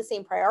and have the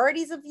same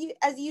priorities of you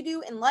as you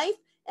do in life,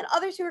 and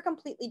others who are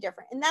completely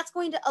different. And that's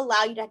going to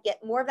allow you to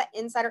get more of that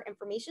insider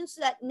information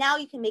so that now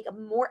you can make a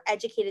more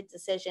educated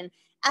decision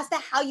as to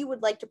how you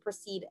would like to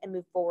proceed and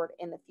move forward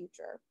in the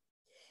future.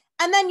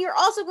 And then you're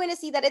also going to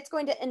see that it's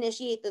going to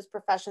initiate those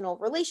professional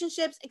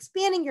relationships,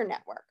 expanding your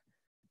network.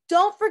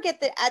 Don't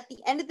forget that at the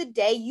end of the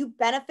day, you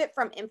benefit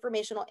from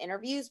informational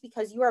interviews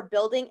because you are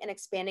building and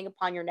expanding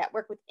upon your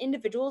network with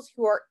individuals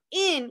who are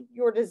in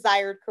your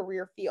desired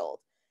career field.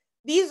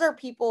 These are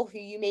people who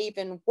you may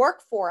even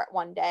work for at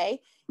one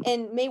day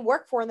and may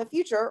work for in the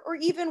future or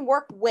even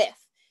work with.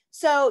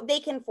 So they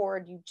can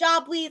forward you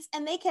job leads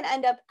and they can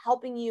end up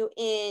helping you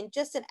in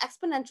just an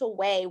exponential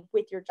way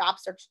with your job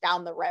search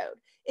down the road.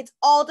 It's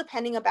all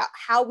depending about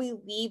how we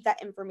leave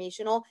that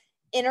informational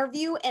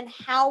interview and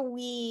how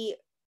we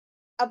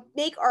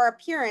make our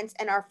appearance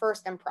and our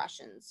first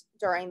impressions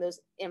during those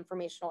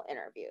informational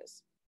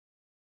interviews.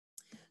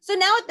 So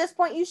now at this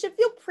point, you should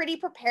feel pretty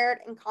prepared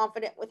and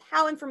confident with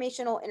how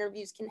informational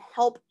interviews can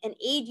help and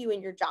aid you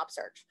in your job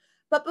search.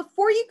 But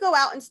before you go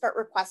out and start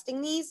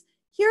requesting these,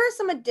 here are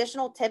some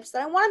additional tips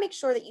that I want to make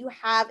sure that you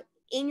have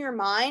in your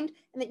mind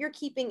and that you're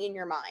keeping in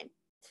your mind.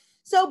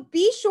 So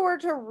be sure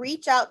to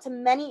reach out to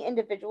many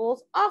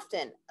individuals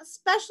often,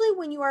 especially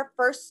when you are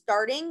first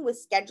starting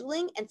with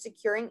scheduling and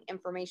securing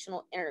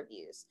informational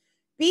interviews.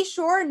 Be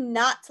sure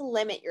not to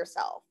limit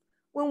yourself.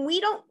 When we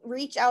don't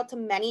reach out to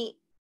many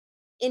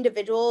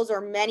individuals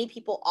or many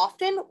people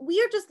often,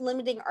 we are just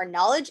limiting our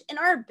knowledge and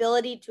our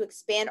ability to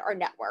expand our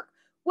network,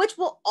 which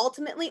will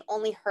ultimately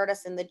only hurt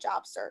us in the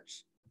job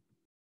search.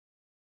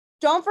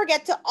 Don't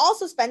forget to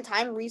also spend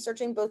time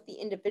researching both the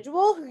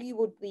individual who you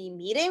would be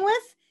meeting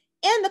with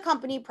and the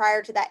company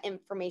prior to that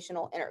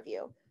informational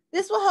interview.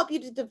 This will help you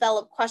to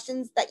develop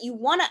questions that you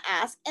want to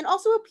ask and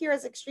also appear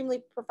as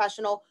extremely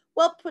professional,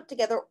 well put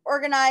together,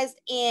 organized,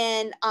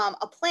 and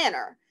a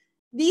planner.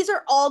 These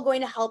are all going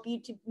to help you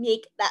to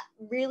make that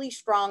really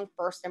strong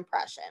first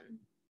impression.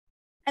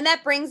 And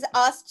that brings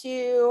us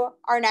to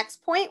our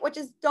next point, which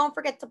is don't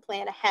forget to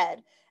plan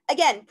ahead.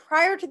 Again,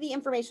 prior to the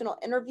informational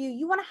interview,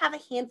 you want to have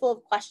a handful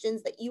of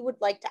questions that you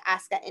would like to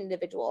ask that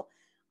individual.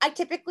 I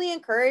typically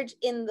encourage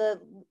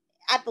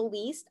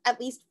at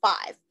least 5.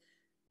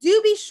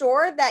 Do be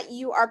sure that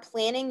you are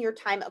planning your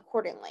time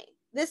accordingly.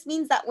 This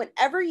means that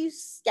whenever you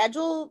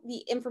schedule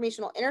the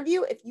informational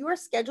interview, if you've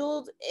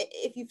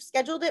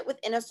scheduled it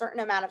within a certain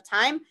amount of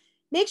time,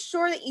 make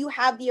sure that you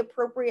have the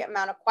appropriate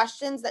amount of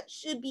questions that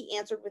should be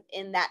answered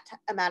within that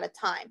amount of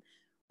time.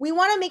 We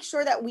want to make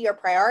sure that we are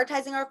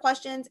prioritizing our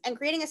questions and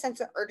creating a sense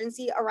of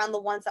urgency around the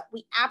ones that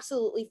we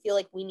absolutely feel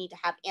like we need to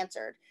have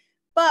answered.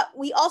 But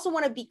we also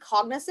want to be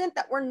cognizant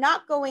that we're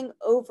not going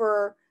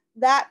over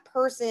that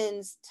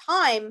person's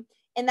time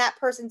and that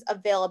person's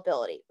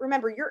availability.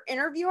 Remember, your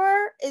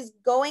interviewer is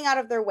going out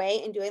of their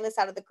way and doing this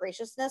out of the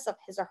graciousness of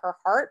his or her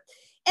heart,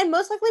 and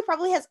most likely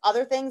probably has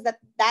other things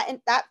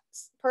that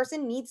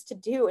person needs to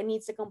do and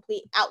needs to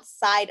complete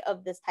outside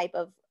of this type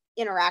of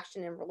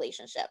interaction and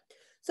relationship.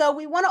 So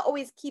we want to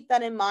always keep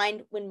that in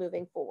mind when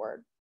moving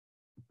forward.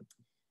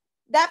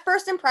 That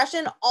first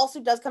impression also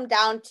does come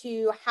down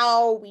to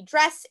how we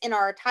dress in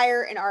our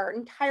attire and our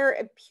entire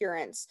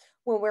appearance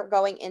when we're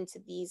going into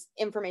these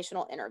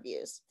informational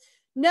interviews.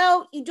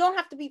 No, you don't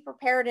have to be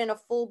prepared in a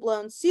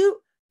full-blown suit,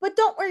 but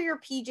don't wear your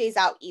PJs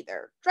out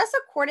either. Dress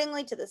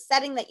accordingly to the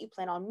setting that you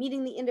plan on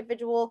meeting the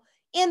individual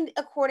and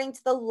according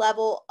to the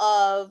level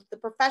of the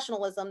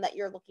professionalism that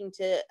you're looking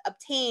to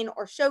obtain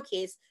or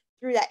showcase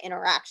through that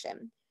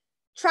interaction.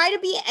 Try to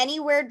be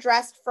anywhere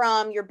dressed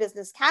from your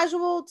business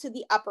casual to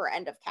the upper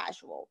end of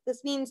casual.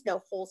 This means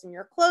no holes in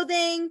your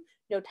clothing,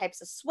 no types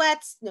of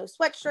sweats, no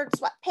sweatshirts,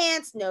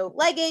 sweatpants, no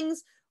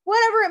leggings,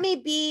 whatever it may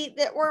be.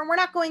 That we're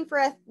not going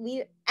for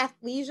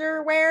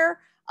athleisure wear.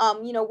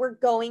 We're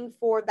going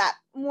for that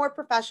more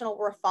professional,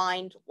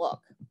 refined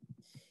look.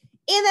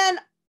 And then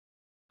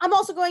I'm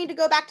also going to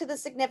go back to the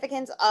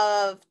significance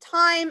of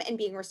time and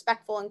being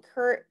respectful and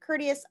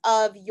courteous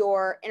of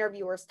your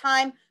interviewer's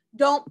time.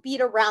 Don't beat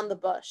around the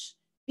bush.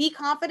 Be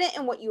confident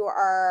in what you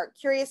are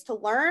curious to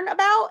learn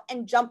about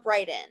and jump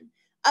right in.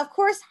 Of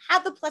course,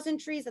 have the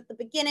pleasantries at the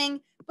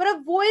beginning, but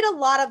avoid a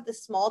lot of the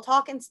small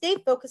talk and stay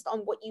focused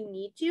on what you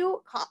need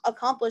to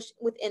accomplish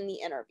within the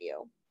interview.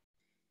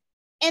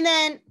 And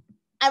then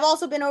I've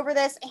also been over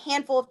this a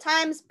handful of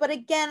times, but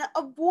again,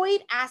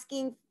 avoid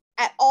asking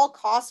at all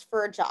costs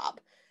for a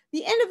job.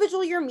 The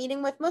individual you're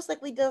meeting with most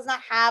likely does not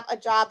have a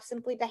job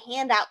simply to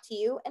hand out to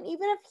you. And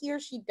even if he or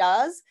she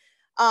does,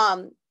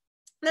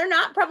 they're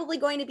not probably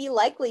going to be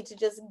likely to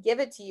just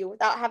give it to you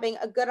without having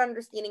a good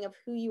understanding of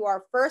who you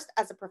are first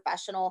as a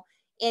professional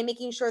and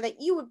making sure that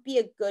you would be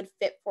a good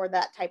fit for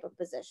that type of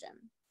position.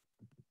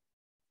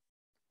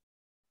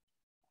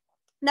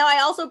 Now, I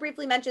also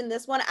briefly mentioned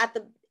this one at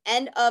the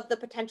end of the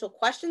potential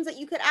questions that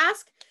you could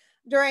ask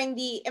during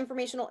the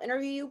informational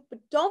interview,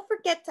 but don't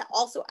forget to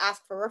also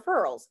ask for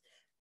referrals.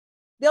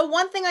 The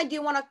one thing I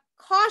do want to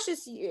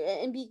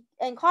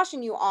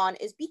caution you on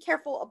is be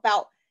careful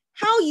about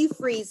how you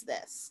phrase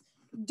this.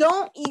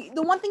 The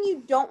one thing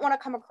you don't want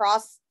to come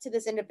across to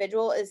this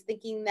individual is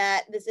thinking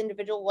that this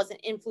individual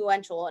wasn't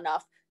influential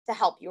enough to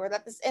help you, or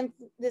that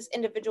this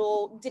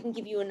individual didn't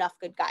give you enough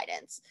good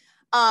guidance.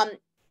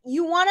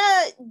 You want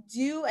to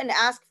do and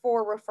ask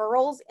for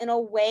referrals in a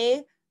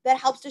way that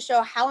helps to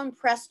show how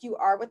impressed you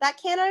are with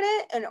that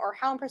candidate or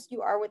how impressed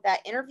you are with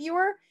that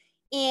interviewer,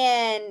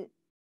 and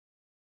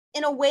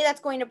in a way that's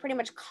going to pretty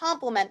much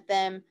compliment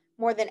them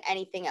more than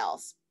anything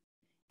else.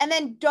 And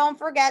then don't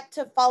forget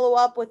to follow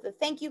up with a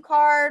thank you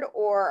card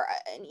or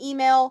an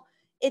email.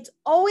 It's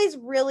always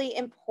really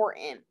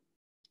important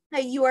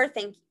that you are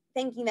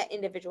thanking that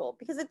individual,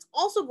 because it's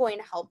also going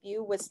to help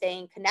you with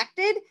staying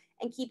connected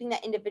and keeping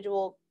that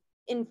individual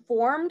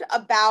informed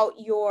about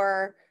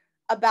your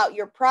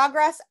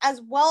progress,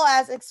 as well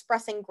as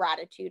expressing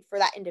gratitude for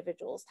that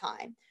individual's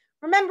time.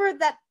 Remember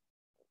that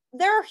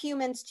they're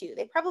humans too.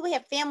 They probably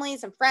have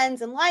families and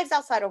friends and lives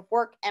outside of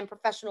work and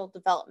professional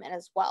development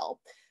as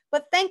well.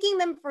 But thanking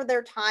them for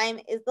their time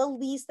is the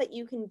least that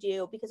you can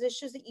do, because it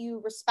shows that you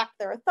respect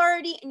their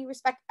authority and you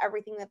respect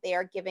everything that they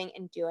are giving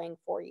and doing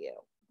for you.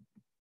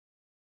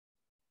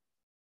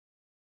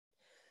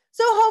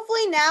 So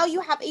hopefully now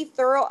you have a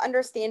thorough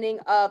understanding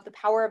of the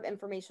power of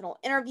informational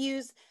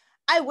interviews.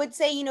 I would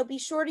say, be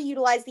sure to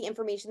utilize the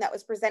information that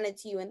was presented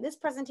to you in this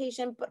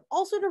presentation, but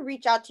also to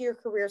reach out to your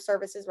career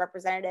services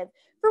representative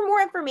for more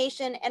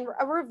information and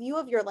a review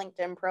of your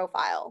LinkedIn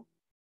profile.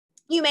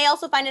 You may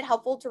also find it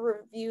helpful to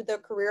review the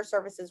Career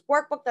Services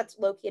Workbook that's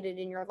located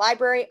in your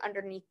library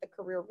underneath the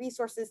Career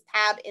Resources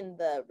tab in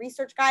the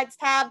Research Guides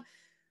tab.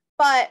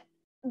 But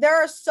there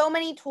are so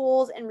many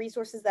tools and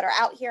resources that are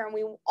out here, and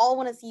we all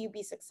want to see you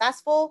be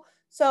successful.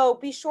 So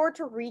be sure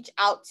to reach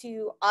out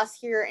to us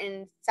here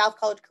in South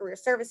College Career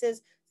Services.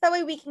 So that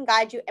way we can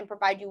guide you and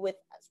provide you with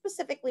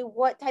specifically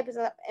what types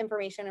of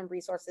information and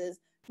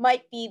resources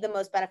might be the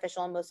most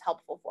beneficial and most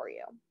helpful for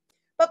you.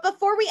 But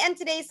before we end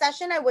today's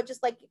session, I would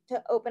just like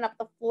to open up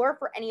the floor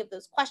for any of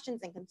those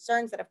questions and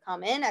concerns that have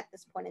come in at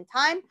this point in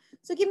time.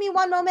 So give me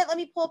one moment, let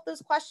me pull up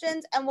those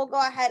questions, and we'll go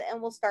ahead and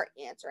we'll start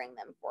answering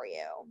them for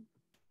you.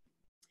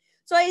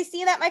 So I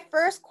see that my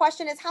first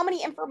question is, how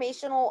many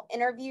informational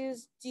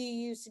interviews do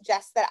you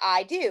suggest that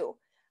I do?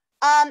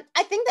 I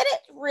think that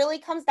it really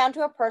comes down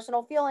to a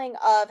personal feeling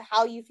of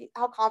how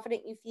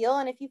confident you feel,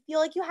 and if you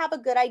feel like you have a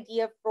good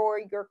idea for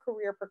your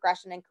career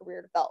progression and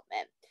career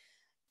development.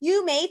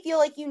 You may feel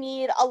like you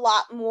need a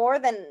lot more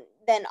than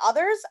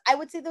others. I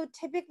would say, though,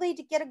 typically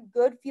to get a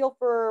good feel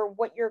for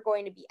what you're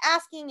going to be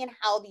asking and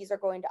how these are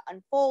going to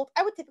unfold,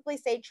 I would typically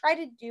say try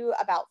to do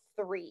about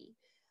 3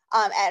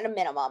 at a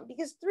minimum,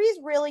 because 3 is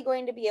really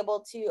going to be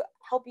able to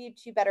help you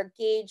to better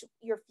gauge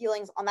your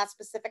feelings on that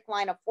specific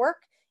line of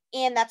work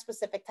and that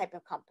specific type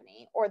of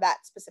company, or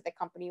that specific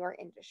company or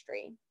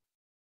industry.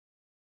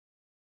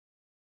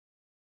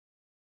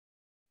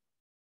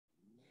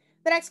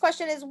 The next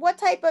question is, what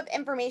type of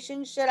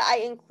information should I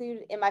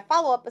include in my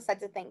follow-up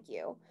besides a thank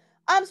you?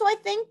 So I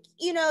think,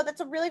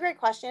 that's a really great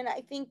question.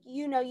 I think,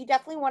 you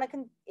definitely want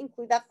to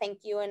include that thank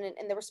you and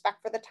the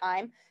respect for the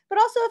time. But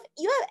also if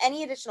you have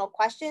any additional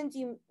questions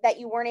that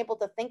you weren't able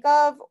to think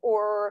of,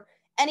 or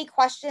any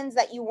questions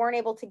that you weren't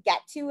able to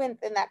get to in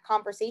that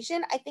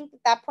conversation, I think at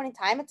that point in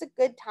time, it's a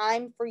good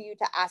time for you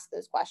to ask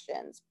those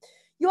questions.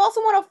 You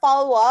also want to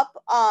follow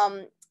up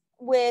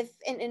with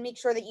and make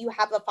sure that you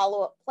have a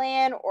follow-up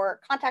plan or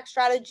contact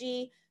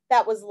strategy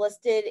that was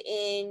listed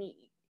in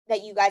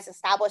that you guys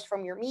established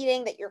from your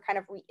meeting, that you're kind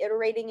of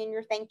reiterating in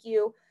your thank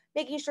you,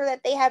 making sure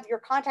that they have your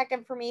contact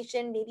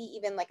information, maybe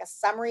even like a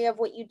summary of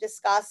what you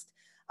discussed.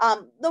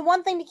 The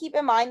one thing to keep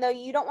in mind though,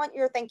 you don't want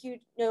your thank you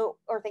note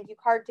or thank you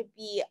card to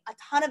be a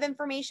ton of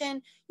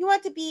information. You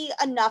want it to be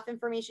enough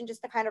information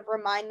just to kind of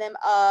remind them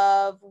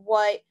of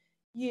what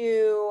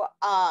you,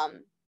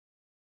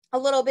 a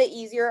little bit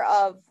easier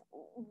of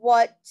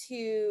what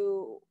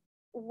to,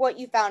 what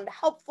you found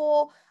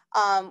helpful,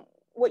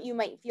 what you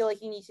might feel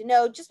like you need to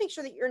know. Just make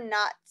sure that you're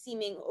not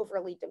seeming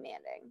overly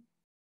demanding.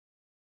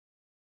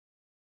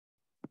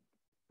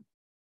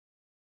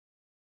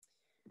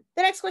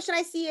 The next question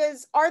I see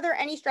is, are there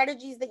any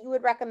strategies that you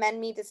would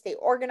recommend me to stay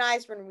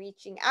organized when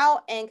reaching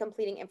out and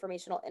completing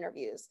informational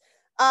interviews?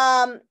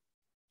 I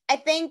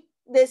think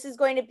this is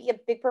going to be a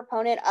big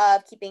proponent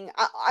of keeping,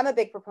 I'm a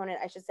big proponent,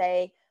 I should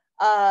say,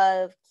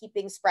 of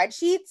keeping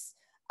spreadsheets.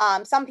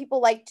 Some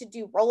people like to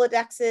do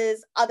Rolodexes.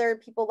 Other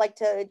people like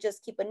to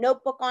just keep a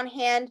notebook on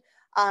hand.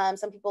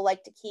 Some people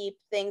like to keep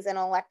things in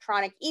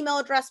electronic email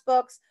address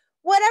books.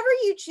 Whatever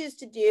you choose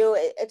to do,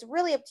 it's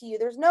really up to you.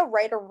 There's no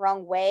right or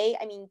wrong way.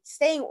 I mean,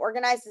 staying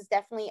organized is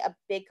definitely a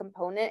big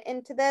component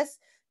into this.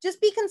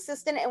 Just be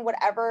consistent in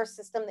whatever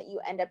system that you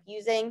end up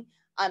using.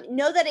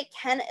 Know that it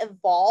can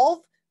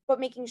evolve,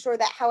 but making sure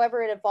that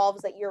however it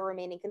evolves, that you're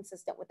remaining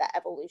consistent with that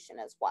evolution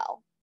as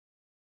well.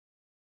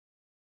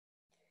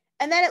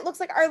 And then it looks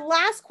like our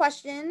last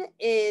question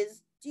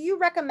is, do you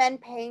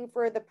recommend paying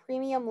for the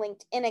premium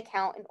LinkedIn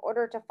account in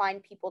order to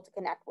find people to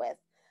connect with?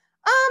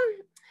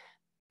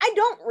 I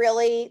don't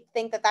really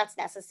think that that's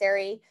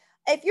necessary.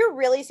 If you're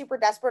really super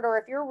desperate, or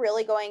if you're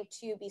really going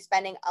to be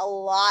spending a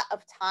lot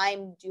of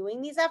time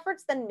doing these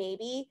efforts, then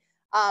maybe.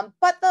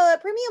 But the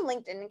premium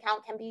LinkedIn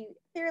account can be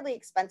fairly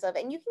expensive,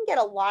 and you can get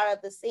a lot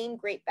of the same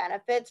great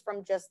benefits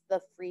from just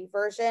the free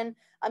version.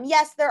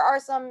 Yes, there are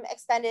some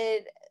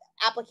extended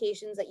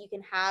applications that you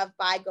can have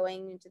by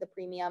going into the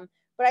premium,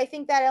 but I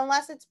think that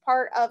unless it's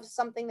part of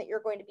something that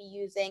you're going to be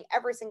using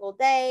every single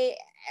day,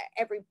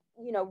 every,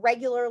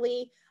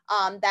 regularly,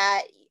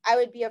 that I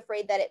would be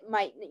afraid that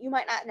you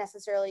might not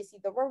necessarily see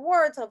the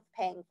rewards of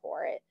paying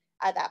for it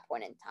at that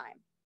point in time.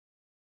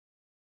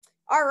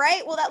 All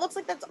right. Well, that looks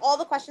like that's all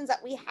the questions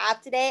that we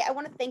have today. I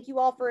want to thank you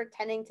all for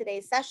attending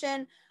today's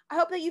session. I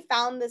hope that you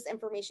found this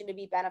information to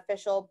be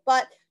beneficial,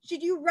 but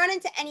should you run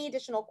into any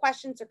additional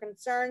questions or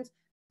concerns,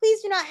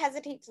 please do not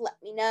hesitate to let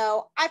me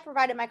know. I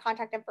provided my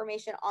contact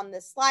information on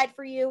this slide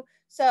for you,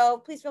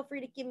 so please feel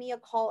free to give me a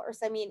call or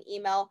send me an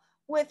email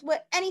with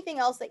anything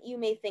else that you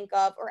may think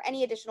of or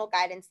any additional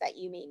guidance that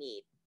you may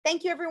need.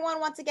 Thank you everyone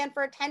once again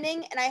for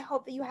attending, and I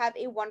hope that you have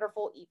a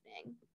wonderful evening.